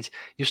any seeds,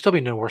 you'll still be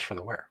no worse for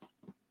the wear.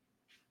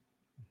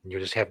 You'll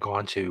just have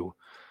gone to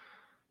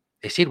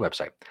a seed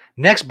website.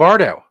 Next,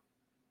 Bardo.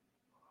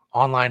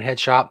 Online head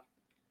shop.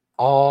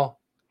 All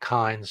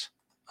kinds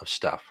of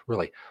stuff.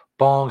 Really.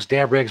 Bongs,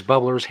 dab rigs,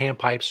 bubblers, hand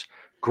pipes,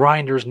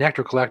 grinders,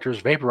 nectar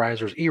collectors,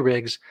 vaporizers,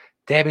 e-rigs,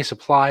 dabbing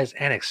supplies,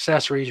 and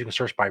accessories. You can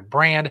search by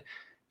brand.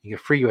 You get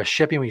free U.S.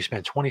 shipping when you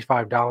spend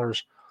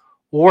 $25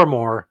 or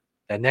more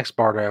at Next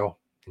Bardo.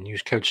 And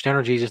use code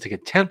StonerJesus to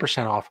get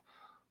 10% off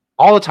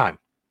all the time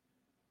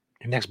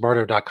at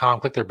nextbardo.com.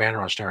 Click their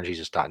banner on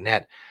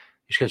stonerjesus.net.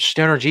 Use code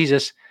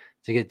StonerJesus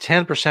to get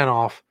 10%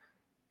 off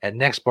at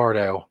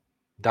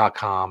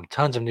nextbardo.com.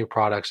 Tons of new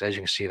products, as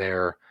you can see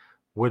there.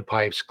 Wood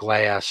pipes,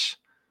 glass,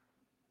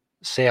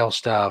 sale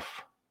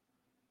stuff.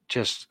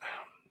 Just,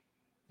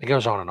 it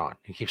goes on and on.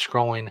 You keep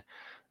scrolling.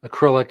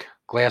 Acrylic,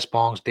 glass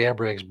bongs,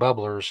 dab rigs,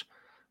 bubblers.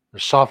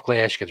 There's soft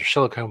glass. You get their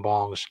silicone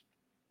bongs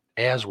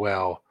as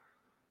well.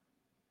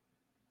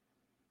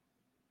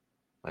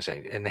 I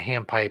say, and the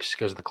hand pipes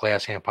goes to the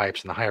glass hand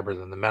pipes and the hybrid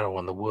and the metal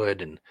and the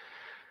wood and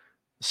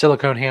the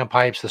silicone hand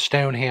pipes, the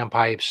stone hand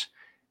pipes.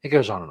 It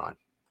goes on and on.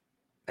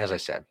 As I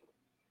said,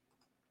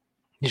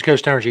 use code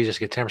StonerJesus to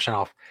get 10%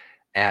 off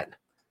at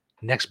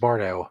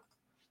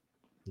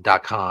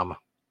nextbardo.com.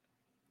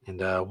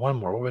 And one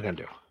more. What are we going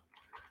to do?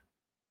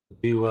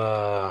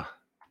 Do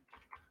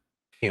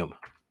fume.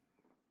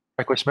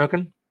 I quit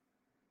smoking?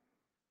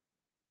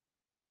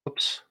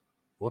 Whoops.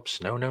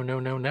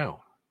 No.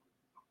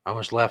 I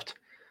almost left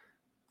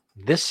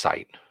this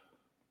site.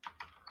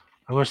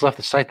 I almost left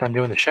the site that I'm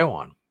doing the show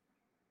on.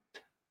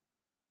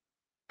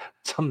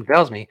 Something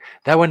tells me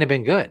that wouldn't have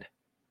been good.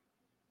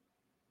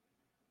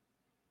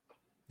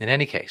 In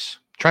any case,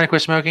 trying to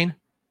quit smoking,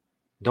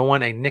 don't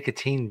want a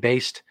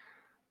nicotine-based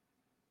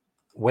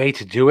way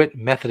to do it,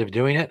 method of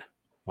doing it,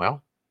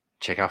 well,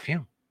 check out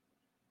Fume.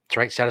 That's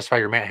right, satisfy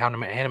your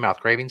hand-to-mouth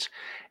cravings.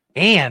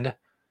 And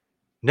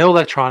no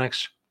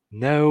electronics,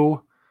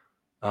 no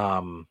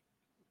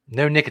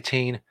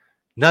nicotine,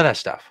 none of that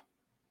stuff.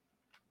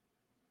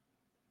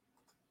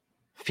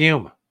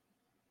 Fume.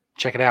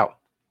 Check it out.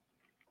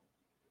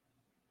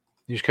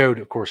 Use code,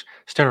 of course,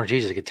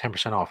 StonerJesus to get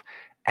 10% off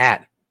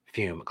at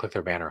Fume. Click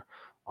their banner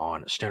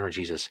on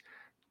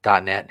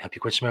stonerjesus.net. Help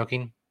you quit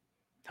smoking,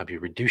 help you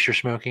reduce your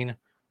smoking,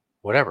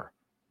 whatever.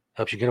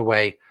 Helps you get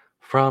away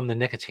from the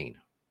nicotine,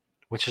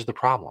 which is the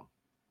problem.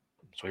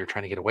 So what you're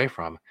trying to get away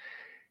from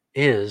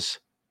is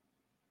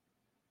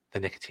the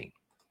nicotine.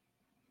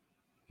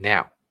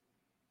 Now,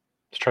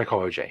 let's try to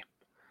call OJ. Let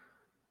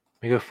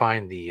me go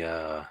find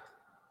the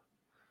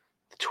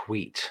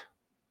tweet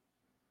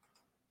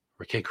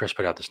where Kid Chris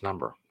put out this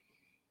number.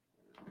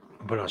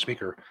 We'll put it on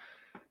speaker.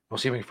 We'll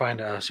see if we can find,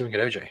 see if we can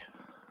get OJ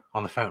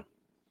on the phone.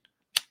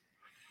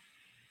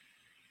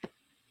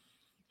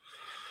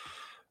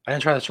 I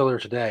didn't try this earlier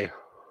today.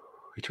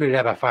 He tweeted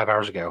out about 5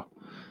 hours ago.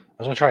 I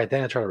was going to try it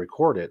then and try to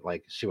record it,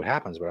 like see what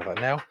happens. But I thought,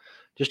 no,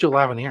 just do it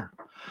live on the air.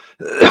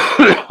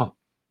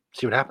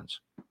 See what happens.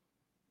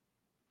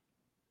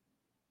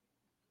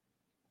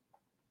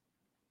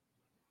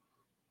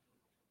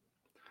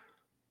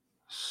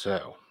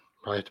 So,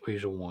 probably have to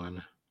put a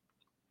 1.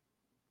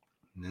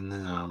 And then the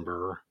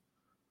number.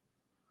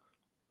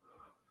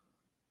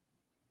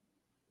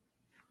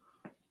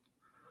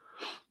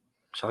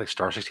 So like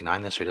star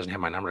 69 this so he doesn't have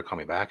my number to call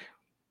me back.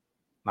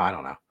 No, I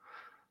don't know.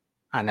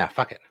 Nah,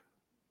 fuck it.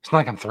 It's not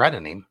like I'm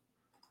threatening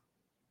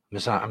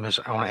him. I want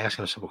to ask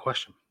him a simple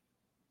question.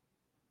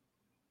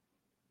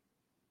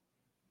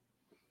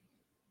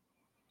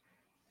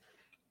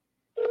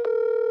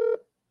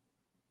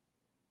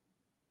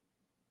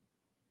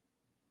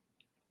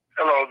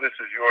 Hello, this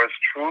is yours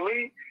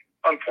truly.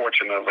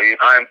 Unfortunately,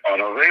 I'm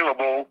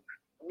unavailable.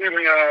 Leave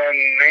me a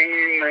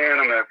name and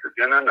a message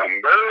and a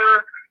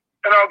number,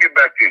 and I'll get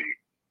back to you.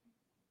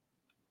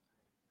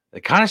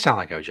 They kind of sound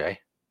like OJ.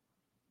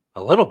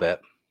 A little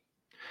bit.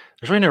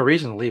 There's really no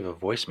reason to leave a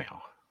voicemail.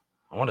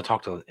 I want to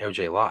talk to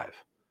OJ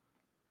live.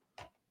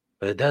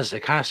 But it does.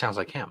 It kind of sounds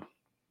like him.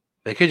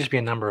 It could just be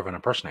a number of an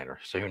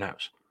impersonator, so who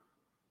knows?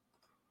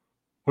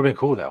 Would have been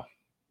cool, though.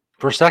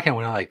 For a second,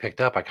 when I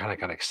picked up, I kind of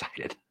got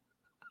excited.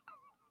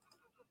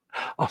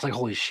 I was like,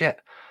 holy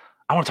shit.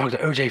 I want to talk to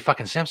OJ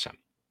fucking Simpson.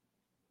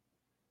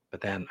 But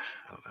then,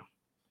 I don't know.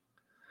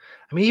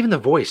 I mean, even the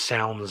voice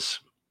sounds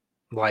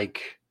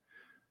like...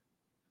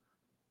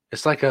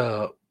 It's like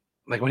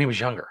when he was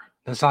younger.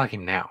 It's not like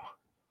him now.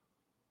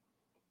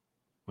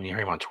 When you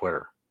hear him on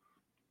Twitter.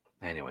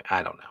 Anyway,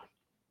 I don't know.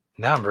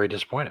 Now I'm very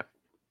disappointed.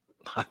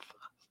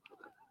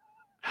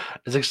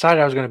 As excited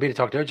as I was going to be to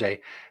talk to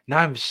OJ, now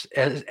I'm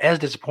as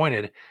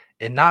disappointed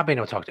in not being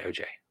able to talk to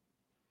OJ. I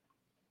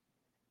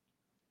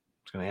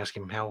was going to ask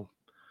him how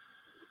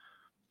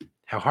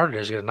hard it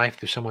is to get a knife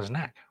through someone's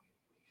neck.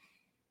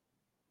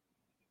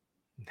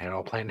 They had it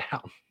all planned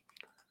out.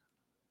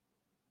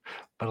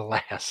 But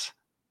alas,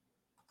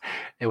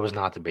 it was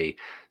not to be.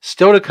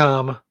 Still to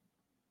come,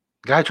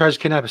 guy tries to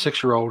kidnap a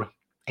 6-year-old,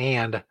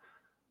 and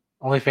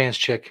OnlyFans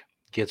chick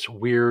gets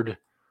weird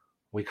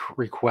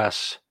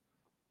requests,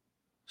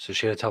 so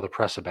she had to tell the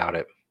press about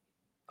it.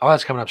 All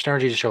that's coming up. Stoner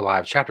Jesus Show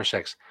Live, Chapter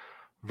 6,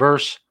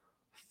 Verse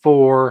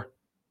 4.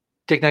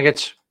 Dick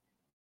Nuggets.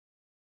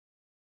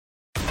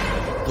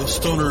 The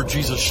Stoner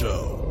Jesus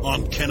Show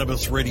on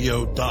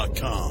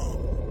CannabisRadio.com.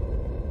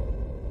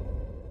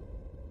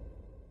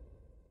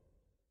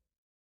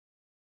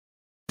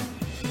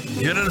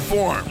 Get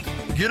informed,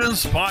 get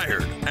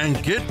inspired,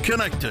 and get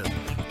connected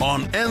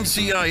on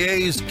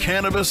NCIA's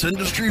Cannabis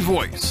Industry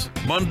Voice.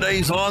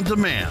 Mondays on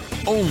demand,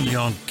 only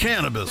on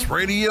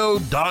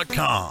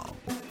CannabisRadio.com.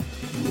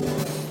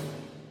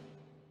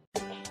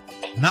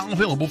 Now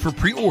available for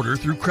pre-order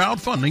through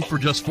crowdfunding for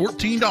just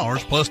 $14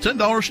 plus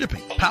 $10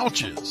 shipping.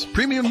 Pouches,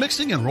 premium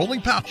mixing and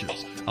rolling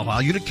pouches allow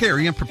you to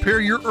carry and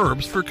prepare your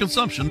herbs for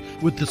consumption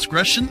with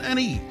discretion and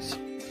ease.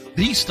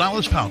 These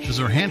stylish pouches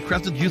are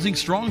handcrafted using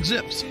strong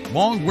zips,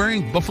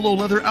 long-wearing buffalo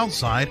leather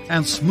outside,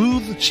 and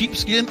smooth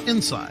sheepskin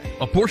inside.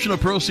 A portion of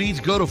proceeds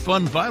go to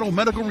fund vital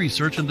medical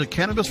research into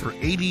cannabis for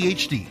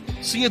ADHD.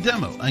 See a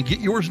demo and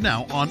get yours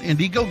now on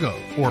Indiegogo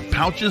or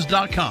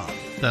Pouches.com.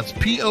 That's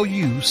POUCHZ.com.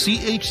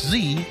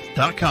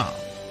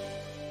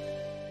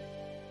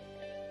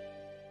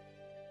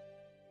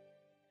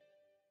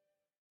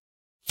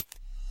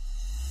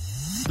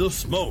 The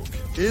smoke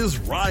is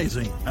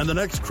rising, and the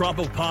next crop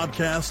of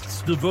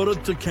podcasts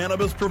devoted to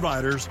cannabis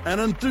providers and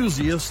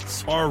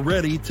enthusiasts are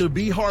ready to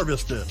be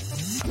harvested.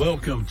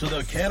 Welcome to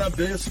the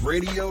Cannabis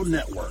Radio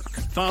Network,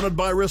 founded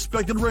by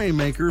respected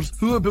rainmakers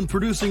who have been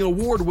producing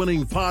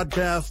award-winning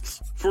podcasts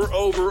for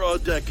over a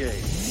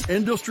decade.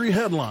 Industry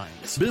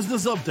headlines,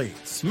 business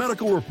updates,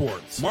 medical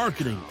reports,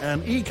 marketing,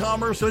 and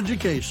e-commerce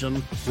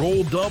education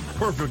rolled up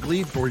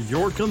perfectly for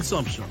your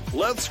consumption.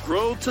 Let's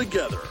grow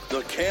together.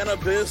 The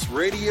Cannabis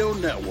Radio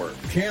Network.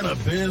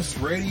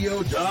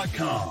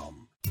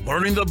 CannabisRadio.com.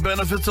 Learning the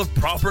benefits of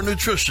proper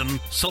nutrition,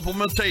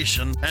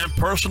 supplementation, and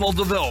personal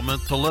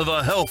development to live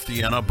a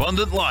healthy and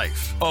abundant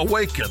life.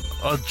 Awaken,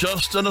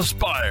 adjust, and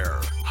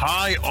aspire.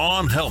 High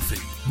on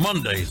Healthy.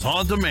 Mondays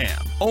on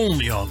demand.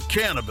 Only on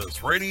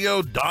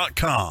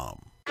CannabisRadio.com.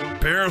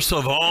 Bear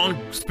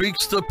Savong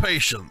speaks to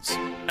patients,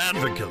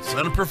 advocates,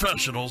 and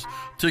professionals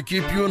to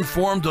keep you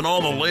informed on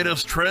all the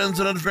latest trends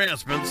and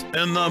advancements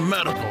in the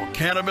medical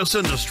cannabis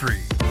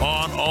industry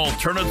on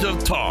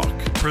Alternative Talk,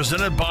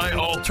 presented by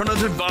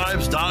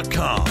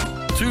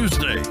AlternativeVibes.com.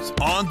 Tuesdays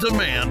on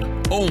demand,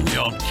 only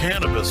on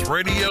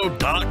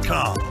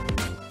CannabisRadio.com.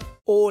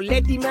 Oh,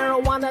 let the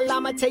marijuana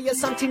llama tell you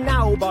something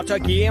now about a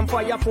game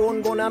for your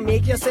phone gonna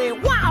make you say,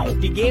 wow!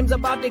 The game's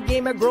about the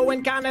game of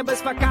growing cannabis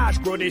for cash.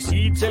 Grow the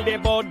seed, sell the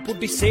bud, put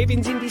the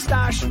savings in the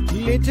stash.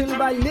 Little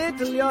by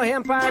little, your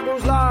empire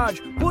grows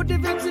large. Put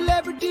different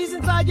celebrities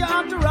inside your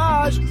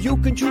entourage. You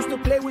can choose to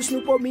play with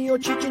Snoop or me or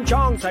Cheech and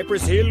Chong.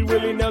 Cypress Hill,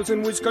 Willie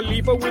Nelson, Wiz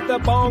Khalifa with a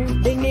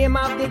bong. The name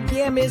of the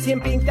game is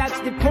Hemp Inc., that's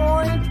the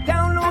point.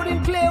 Download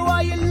and play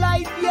while you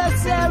light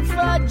yourself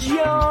a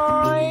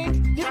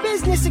joint. The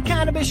business of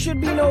cannabis should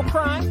be no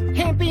crime.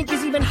 Hemp Inc.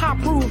 is even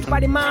hot-proofed by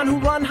the man who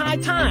run High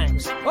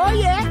Times. Oh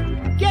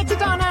yeah? Get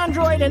it on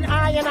Android and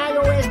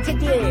iOS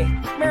today.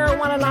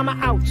 Marijuana Llama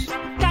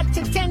out. Got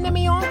to tend to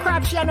me own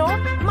crops, you know.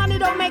 Money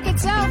don't make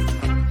itself.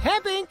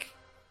 Hemp Inc.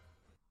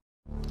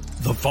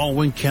 The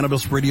following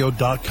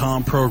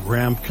CannabisRadio.com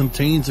program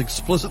contains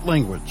explicit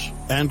language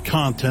and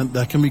content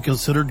that can be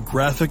considered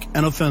graphic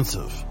and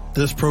offensive.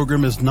 This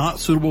program is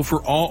not suitable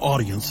for all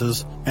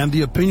audiences, and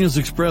the opinions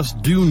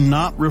expressed do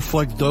not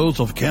reflect those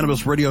of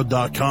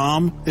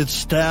CannabisRadio.com, its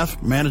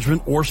staff,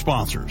 management, or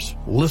sponsors.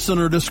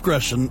 Listener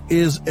discretion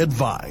is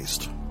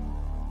advised.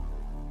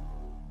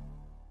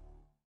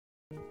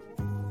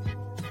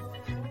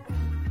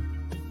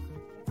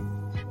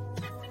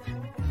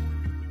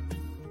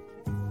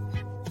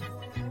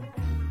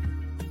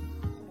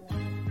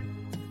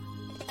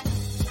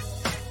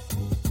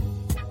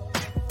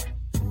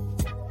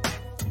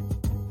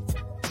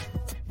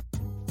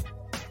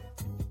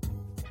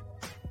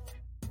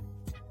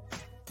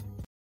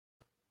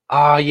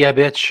 Yeah,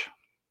 bitch.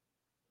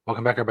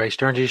 Welcome back, everybody.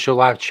 Stern G Show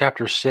Live,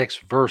 Chapter 6,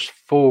 Verse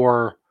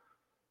 4.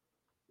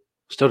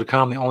 Still to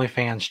come, the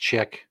OnlyFans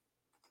chick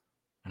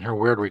and her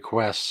weird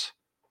requests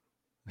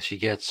that she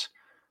gets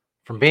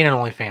from being an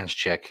OnlyFans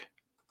chick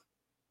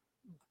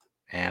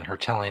and her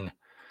telling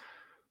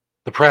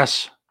the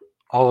press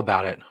all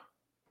about it.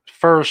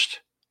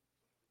 First,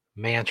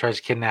 man tries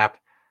to kidnap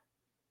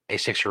a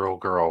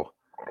 6-year-old girl.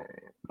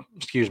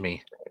 Excuse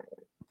me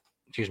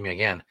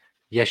again.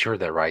 Yes, you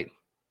heard that right.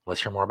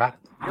 Let's hear more about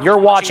it. You're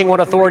watching what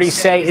authorities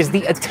say is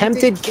the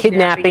attempted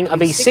kidnapping of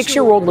a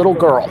 6-year-old little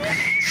girl.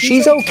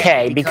 She's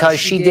okay because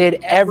she did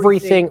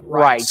everything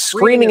right,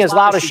 screaming as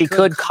loud as she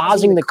could,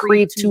 causing the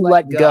creep to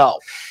let go.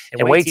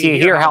 And wait till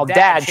you hear how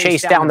Dad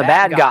chased down the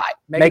bad guy.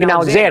 Megan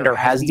Alexander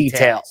has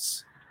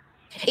details.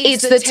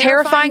 It's the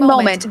terrifying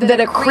moment that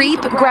a creep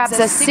grabs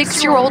a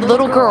 6-year-old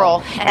little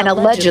girl and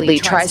allegedly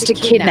tries to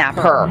kidnap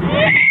her.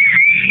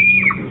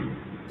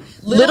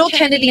 Little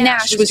Kennedy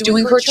Nash was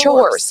doing her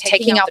chores,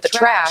 taking out the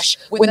trash,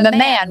 when the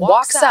man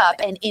walks up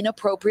and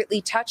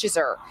inappropriately touches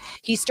her.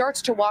 He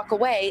starts to walk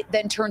away,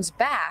 then turns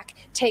back,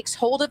 takes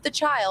hold of the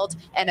child,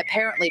 and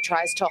apparently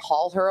tries to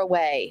haul her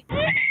away.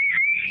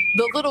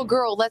 The little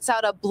girl lets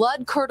out a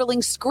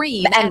blood-curdling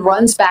scream and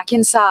runs back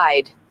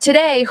inside.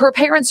 Today, her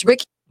parents,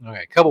 Ricky...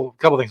 Okay, couple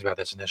things about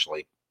this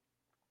initially.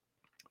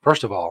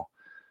 First of all,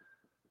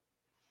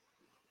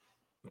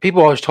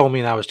 people always told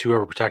me that I was too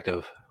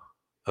overprotective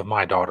of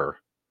my daughter.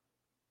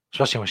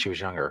 Especially when she was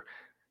younger.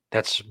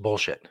 That's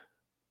bullshit.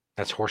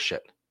 That's horseshit.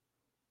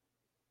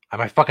 I have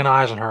my fucking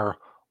eyes on her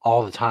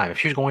all the time. If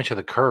she was going to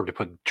the curb to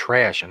put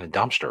trash in a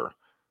dumpster,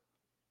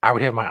 I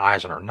would have my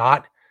eyes on her,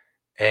 not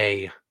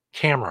a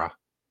camera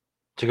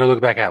to go look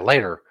back at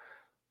later.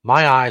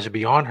 My eyes would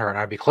be on her, and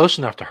I'd be close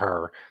enough to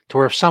her to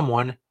where if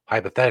someone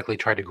hypothetically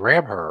tried to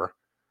grab her,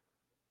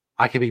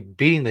 I could be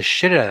beating the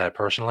shit out of that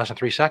person in less than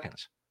 3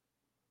 seconds.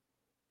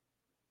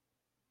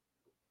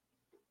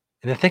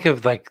 And then think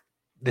of like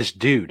this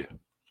dude,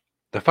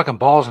 the fucking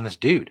balls in this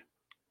dude.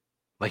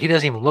 Like he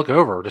doesn't even look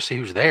over to see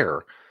who's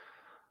there.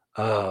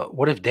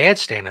 What if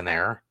Dad's standing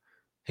there?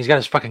 He's got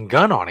his fucking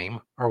gun on him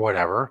or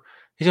whatever.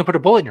 He's gonna put a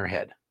bullet in your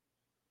head.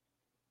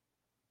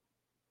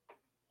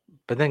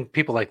 But then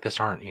people like this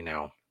aren't,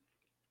 they're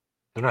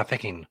not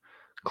thinking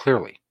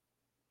clearly.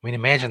 I mean,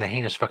 imagine the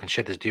heinous fucking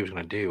shit this dude was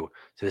gonna do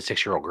to the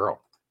 6-year-old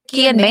girl.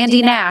 Ricky and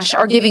Mandy Nash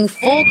are giving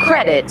full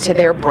credit to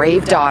their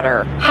brave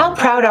daughter. How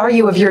proud are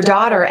you of your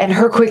daughter and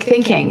her quick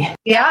thinking?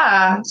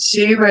 Yeah,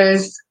 she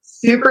was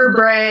super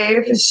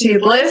brave. She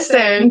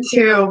listened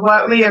to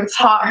what we have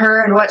taught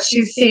her and what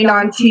she's seen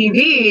on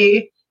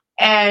TV.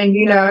 And,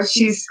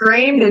 she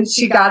screamed and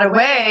she got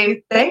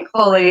away,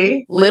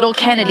 thankfully. Little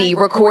Kennedy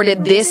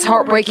recorded this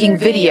heartbreaking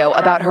video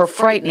about her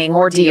frightening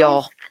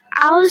ordeal.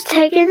 I was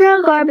taking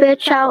the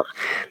garbage out.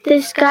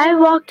 This guy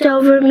walked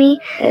over me,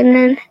 and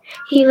then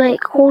he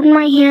pulled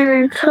my hand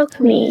and took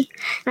me.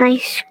 And I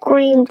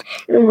screamed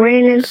and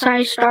ran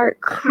inside, started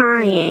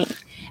crying.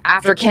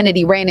 After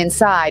Kennedy ran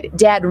inside,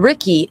 Dad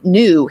Ricky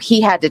knew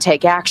he had to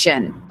take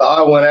action.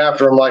 I went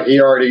after him like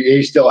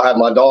he still had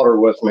my daughter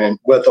with him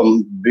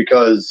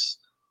because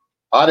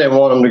I didn't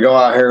want him to go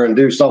out here and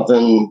do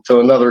something to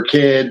another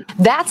kid.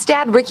 That's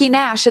Dad Ricky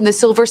Nash in the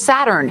Silver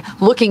Saturn,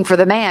 looking for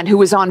the man who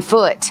was on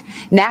foot.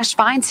 Nash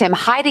finds him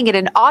hiding at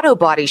an auto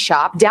body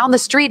shop down the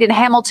street in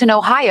Hamilton,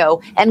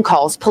 Ohio, and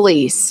calls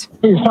police.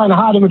 He was trying to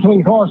hide in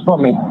between cars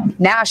from me.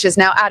 Nash is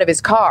now out of his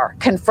car,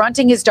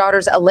 confronting his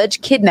daughter's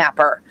alleged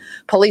kidnapper.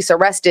 Police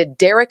arrested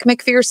Derek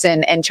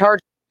McPherson and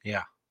charged.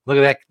 Yeah, look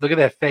at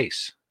that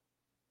face.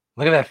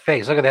 Look at that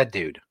face. Look at that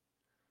dude.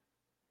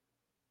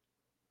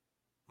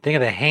 Think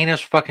of the heinous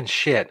fucking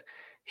shit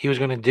he was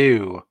going to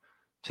do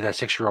to that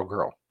 6-year-old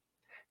girl.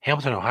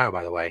 Hamilton, Ohio,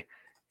 by the way,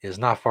 is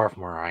not far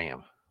from where I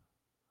am.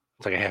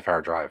 It's like a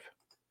half-hour drive.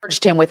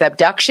 Charged him with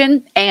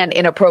abduction and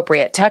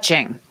inappropriate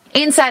touching.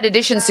 Inside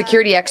Edition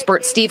security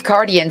expert Steve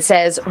Cardian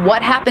says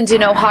what happened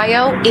in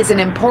Ohio is an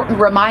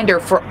important reminder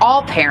for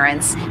all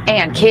parents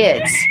and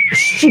kids.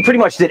 She pretty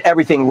much did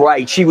everything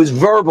right. She was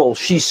verbal,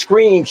 she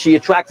screamed, she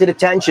attracted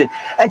attention,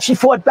 and she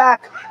fought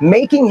back,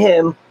 making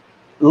him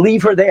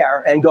leave her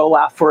there and go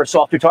out for a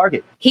softer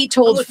target. He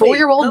told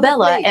 4-year-old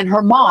Bella and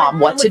her mom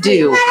what to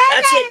do.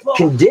 That's it.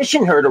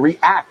 Condition her to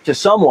react to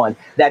someone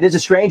that is a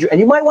stranger. And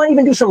you might want to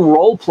even do some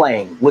role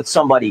playing with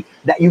somebody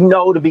that you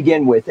know to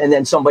begin with, and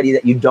then somebody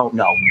that you don't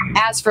know.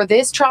 As for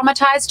this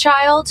traumatized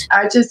child,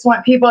 I just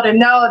want people to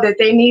know that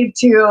they need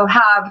to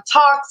have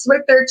talks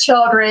with their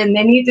children.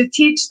 They need to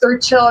teach their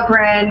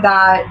children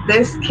that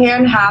this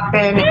can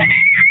happen.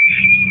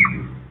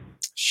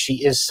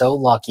 She is so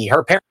lucky.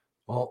 Her parents.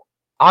 Well,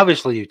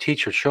 obviously, you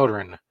teach your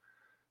children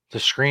to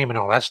scream and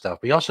all that stuff,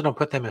 but you also don't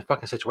put them in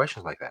fucking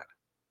situations like that.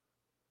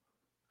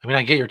 I mean,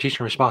 I get you're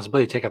teaching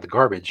responsibility to take out the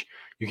garbage.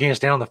 You can't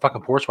stand on the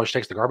fucking porch while she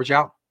takes the garbage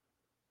out.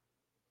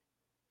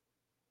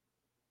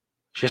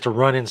 She has to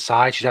run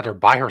inside. She's out there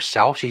by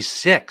herself. She's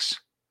 6.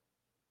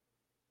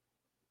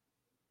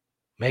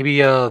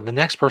 Maybe the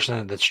next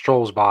person that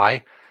strolls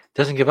by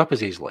doesn't give up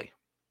as easily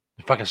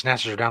and fucking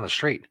snatches her down the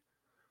street.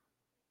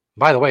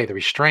 By the way, the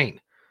restraint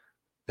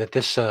that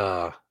this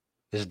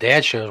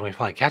dad shows when he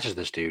finally catches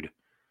this dude. I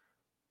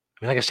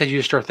mean, like I said, you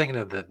just start thinking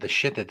of the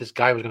shit that this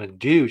guy was going to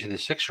do to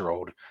this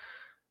 6-year-old.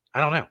 I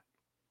don't know.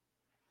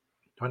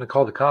 When they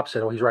called the cops,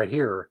 said, "Oh, he's right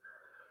here,"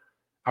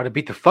 I would have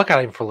beat the fuck out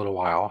of him for a little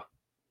while,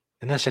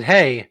 and then said,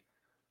 "Hey,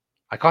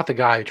 I caught the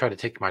guy who tried to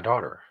take my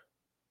daughter."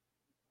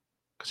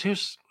 Because he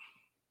was.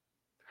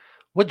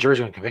 What jury's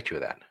going to convict you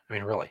of that? I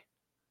mean, really?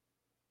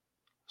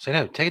 Say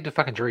no. Take it to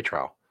fucking jury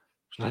trial.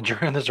 There's no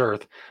jury on this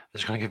earth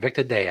that's going to convict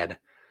a dad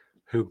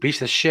who beats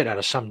the shit out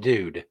of some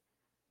dude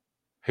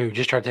who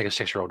just tried to take a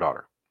 6-year-old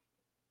daughter.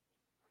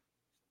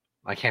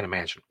 I can't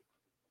imagine.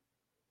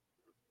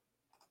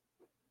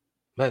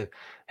 But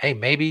hey,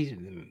 maybe,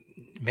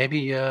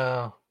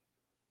 no,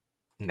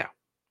 it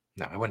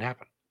wouldn't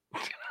happen.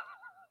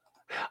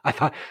 I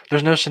thought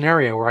there's no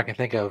scenario where I can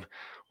think of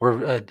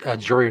where a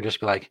jury would just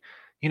be like,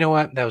 you know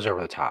what, that was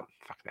over the top.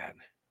 Fuck that.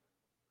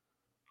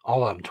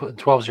 All of them,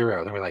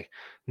 12-0. They're like,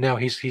 no,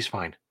 he's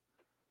fine.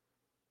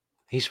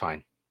 He's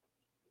fine.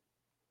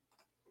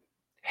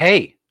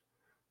 Hey,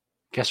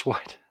 guess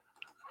what?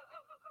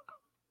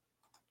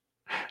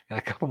 Got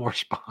a couple more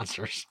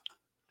sponsors.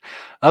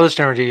 Of the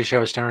Stoner Jesus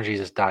Show is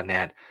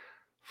stonerjesus.net.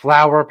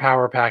 Flower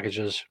power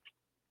packages.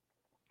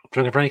 If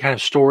you're looking for any kind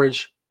of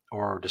storage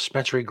or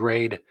dispensary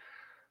grade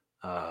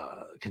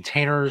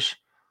containers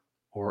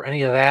or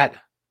any of that,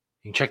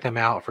 you can check them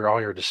out for all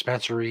your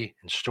dispensary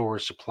and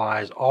storage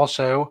supplies.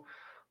 Also,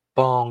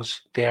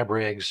 bongs, dab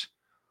rigs,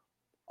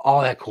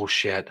 all that cool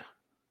shit.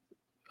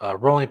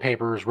 Rolling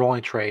papers,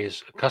 rolling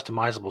trays,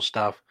 customizable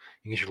stuff.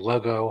 You can get your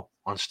logo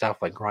on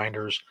stuff like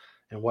grinders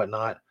and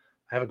whatnot.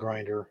 I have a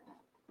grinder.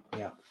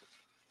 Yeah.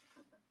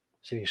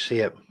 See if you see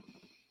it. I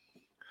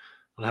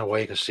don't know how well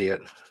you can see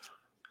it.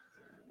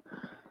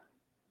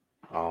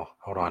 Oh,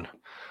 hold on. Let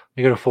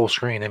me go to full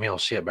screen, then you'll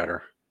see it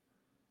better.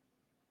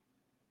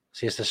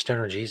 See, it's the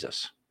Stoner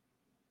Jesus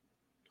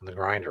on the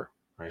grinder.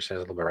 All right, it says a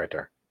little bit right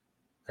there.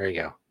 There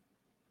you go.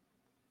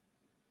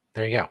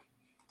 There you go.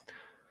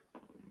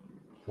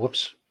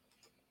 Whoops.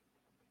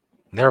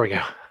 There we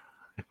go.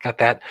 Got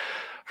that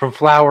from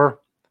Flower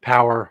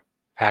Power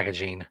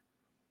Packaging.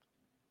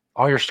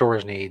 All your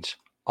storage needs,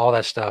 all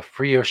that stuff.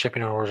 Free US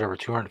shipping on orders over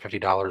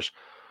 $250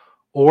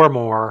 or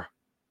more.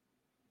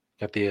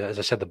 Got the, as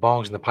I said, the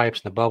bongs and the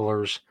pipes and the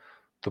bubblers,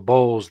 the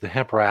bowls, the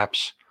hemp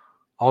wraps,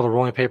 all the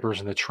rolling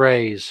papers and the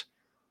trays,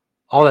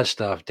 all that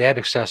stuff. Dab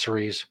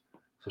accessories.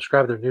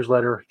 Subscribe to their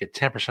newsletter. Get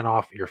 10%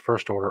 off your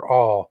first order.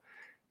 All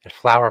at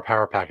Flower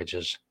Power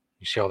Packages.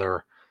 You see all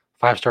their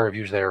 5-star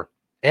reviews there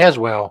as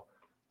well.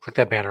 Click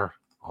that banner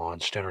on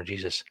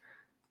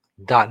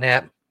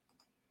stonerjesus.net.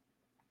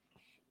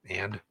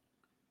 And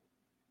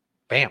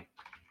bam.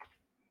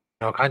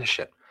 All kinds of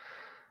shit.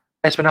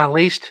 Last but not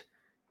least,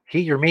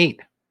 Heat Your Meat.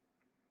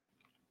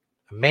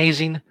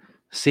 Amazing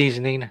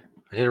seasoning.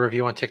 I did a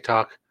review on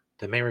TikTok.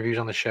 The main reviews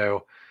on the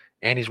show.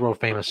 Andy's world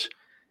famous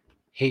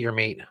Heat Your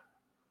Meat.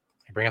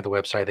 They bring up the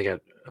website. They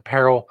got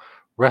apparel,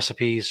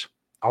 recipes,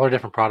 all their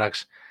different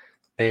products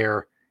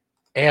there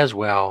as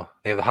well.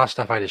 They have the hot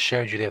stuff I just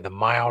showed you. They have the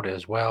mild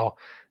as well.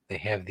 They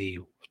have the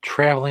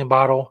traveling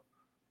bottle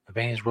of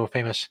Andy's world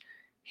famous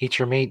Heat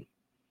Your Meat,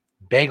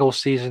 bagel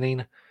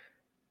seasoning,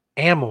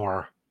 and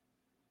more.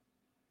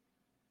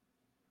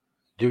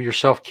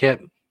 Do-yourself kit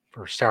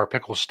for sour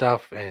pickle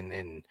stuff, and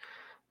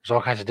there's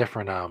all kinds of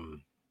different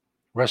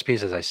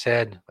recipes, as I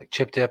said, like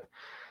chip dip,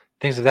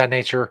 things of that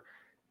nature.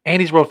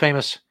 Andy's world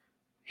famous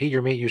Heat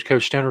Your Meat. Use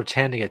code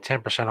STONER10 to get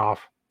 10%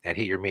 off at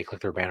Heat Your Meat.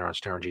 Click their banner on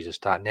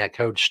stonerjesus.net.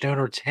 Code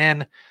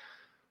STONER10.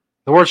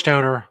 The word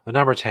stoner, the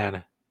number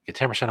 10, get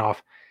 10%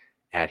 off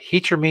at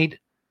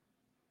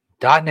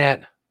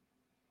heatyourmeat.net.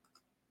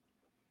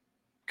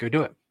 Go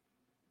do it.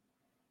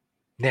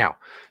 Now,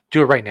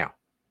 do it right now.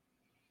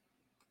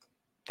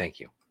 Thank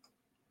you.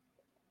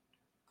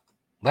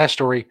 Last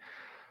story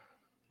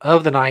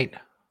of the night.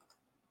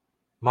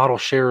 Model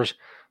shares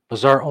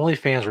bizarre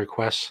OnlyFans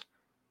requests.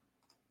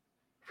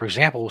 For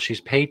example,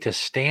 she's paid to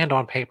stand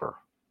on paper.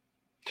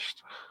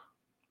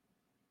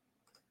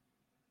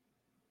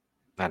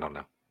 I don't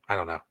know.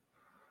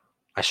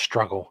 I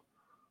struggle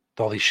with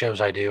all these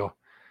shows I do.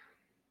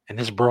 And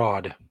this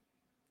broad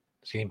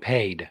is getting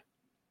paid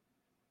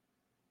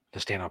to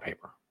stand on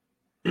paper.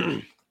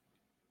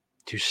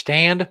 To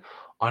stand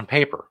on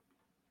paper.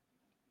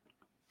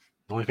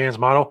 The OnlyFans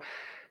model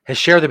has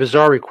shared the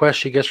bizarre request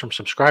she gets from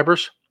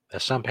subscribers,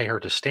 as some pay her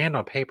to stand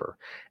on paper.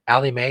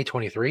 Allie Mae,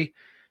 23,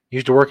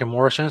 used to work in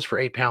Morrison's for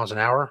 £8 an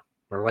hour.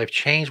 Her life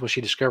changed when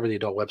she discovered the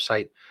adult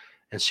website,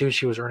 and soon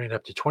she was earning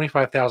up to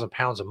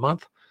 £25,000 a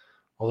month,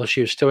 although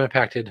she was still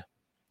impacted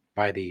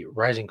by the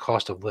rising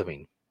cost of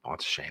living. Oh,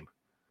 it's a shame.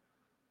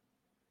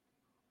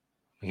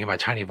 I get my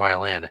tiny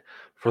violin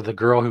for the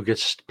girl who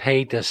gets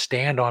paid to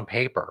stand on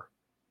paper.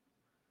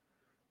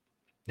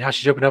 Now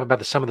she's opened up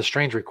about some of the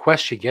strange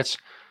requests she gets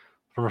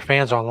from her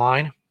fans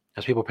online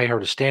as people pay her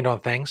to stand on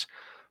things,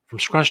 from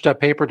scrunched up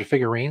paper to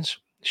figurines.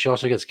 She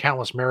also gets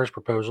countless marriage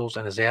proposals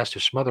and is asked to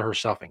smother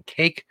herself in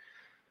cake.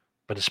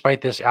 But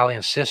despite this, Allie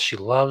insists she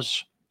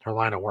loves her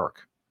line of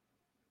work.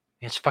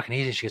 It's fucking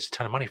easy. She gets a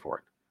ton of money for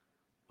it.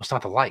 What's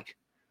not to like?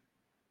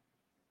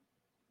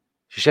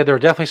 She said there are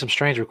definitely some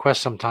strange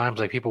requests sometimes,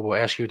 like people will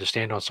ask you to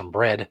stand on some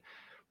bread.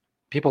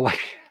 People like...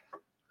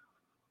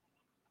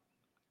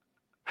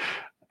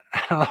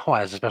 I don't know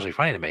why it's especially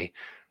funny to me,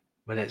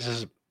 but it's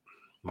just...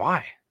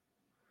 Why?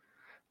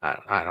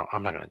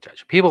 I'm not going to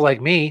judge. People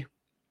like me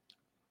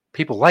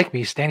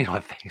standing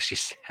on things, she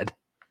said,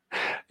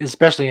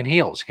 especially in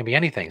heels. It can be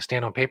anything.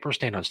 Stand on paper,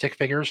 stand on stick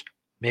figures,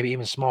 maybe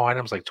even small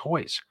items like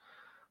toys.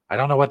 I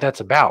don't know what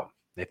that's about.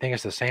 They think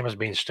it's the same as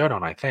being stood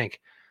on, I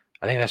think.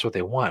 I think that's what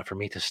they want, for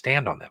me to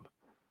stand on them.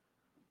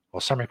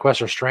 While some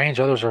requests are strange,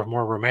 others are of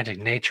more romantic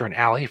nature. And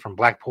Allie from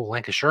Blackpool,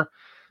 Lancashire,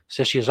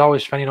 says she is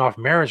always fending off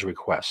marriage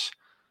requests.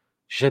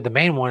 She said the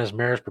main one is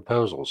marriage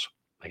proposals.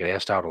 I get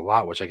asked out a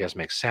lot, which I guess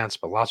makes sense,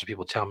 but lots of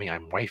people tell me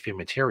I'm wifey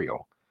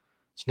material.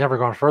 It's never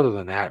gone further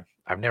than that.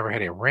 I've never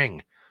had a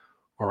ring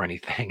or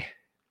anything.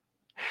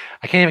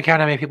 I can't even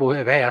count how many people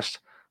have asked.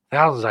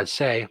 Thousands, I'd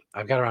say.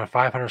 I've got around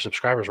 500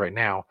 subscribers right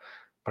now,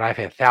 but I've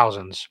had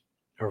thousands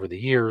over the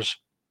years.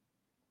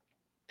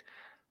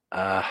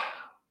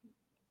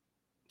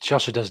 She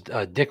also does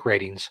dick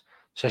ratings.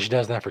 Says she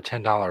does that for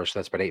 $10, so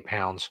that's about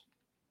 £8.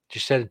 She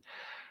said,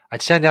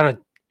 I'd send down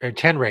a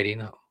 10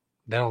 rating,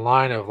 then a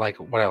line of like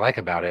what I like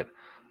about it.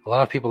 A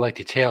lot of people like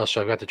details,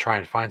 so I've got to try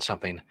and find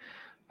something.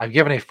 I've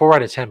given a 4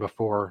 out of 10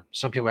 before.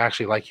 Some people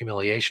actually like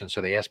humiliation,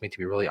 so they ask me to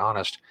be really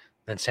honest,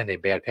 then send a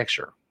bad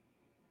picture.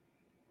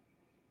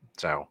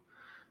 So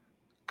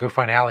go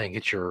find Allie and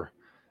get your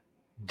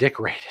dick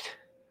rated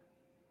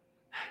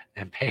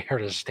and pay her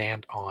to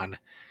stand on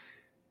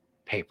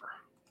paper.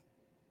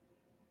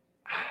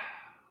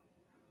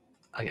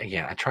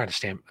 Again, I try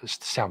to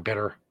sound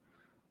bitter,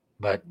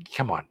 but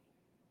come on.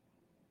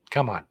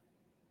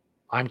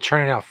 I'm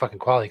churning out fucking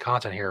quality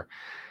content here.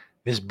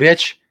 This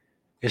bitch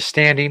is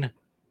standing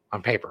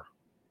on paper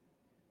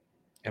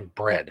and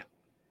bread.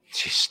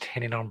 She's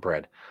standing on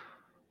bread.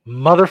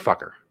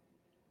 Motherfucker.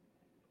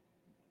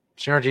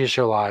 Stoner Jesus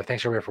Show Live.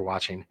 Thanks everybody for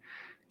watching.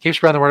 Keep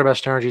spreading the word about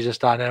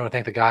stonerjesus.net. I want to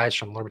thank the guys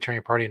from the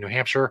Libertarian Party in New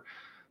Hampshire.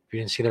 If you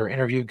didn't see their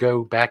interview,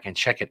 go back and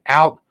check it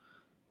out.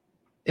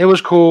 It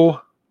was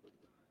cool.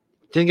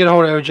 Didn't get a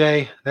hold of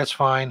OJ. That's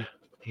fine.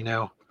 You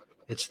know,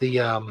 it's the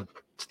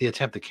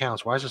attempt that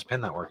counts. Why is this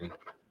pen not working?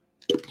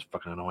 It's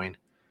fucking annoying.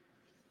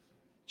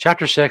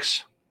 Chapter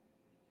 6,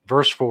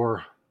 verse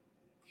 4,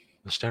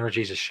 the Stoner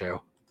Jesus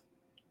Show.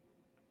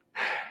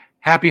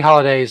 Happy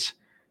holidays,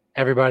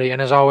 everybody.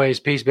 And as always,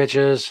 peace,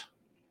 bitches.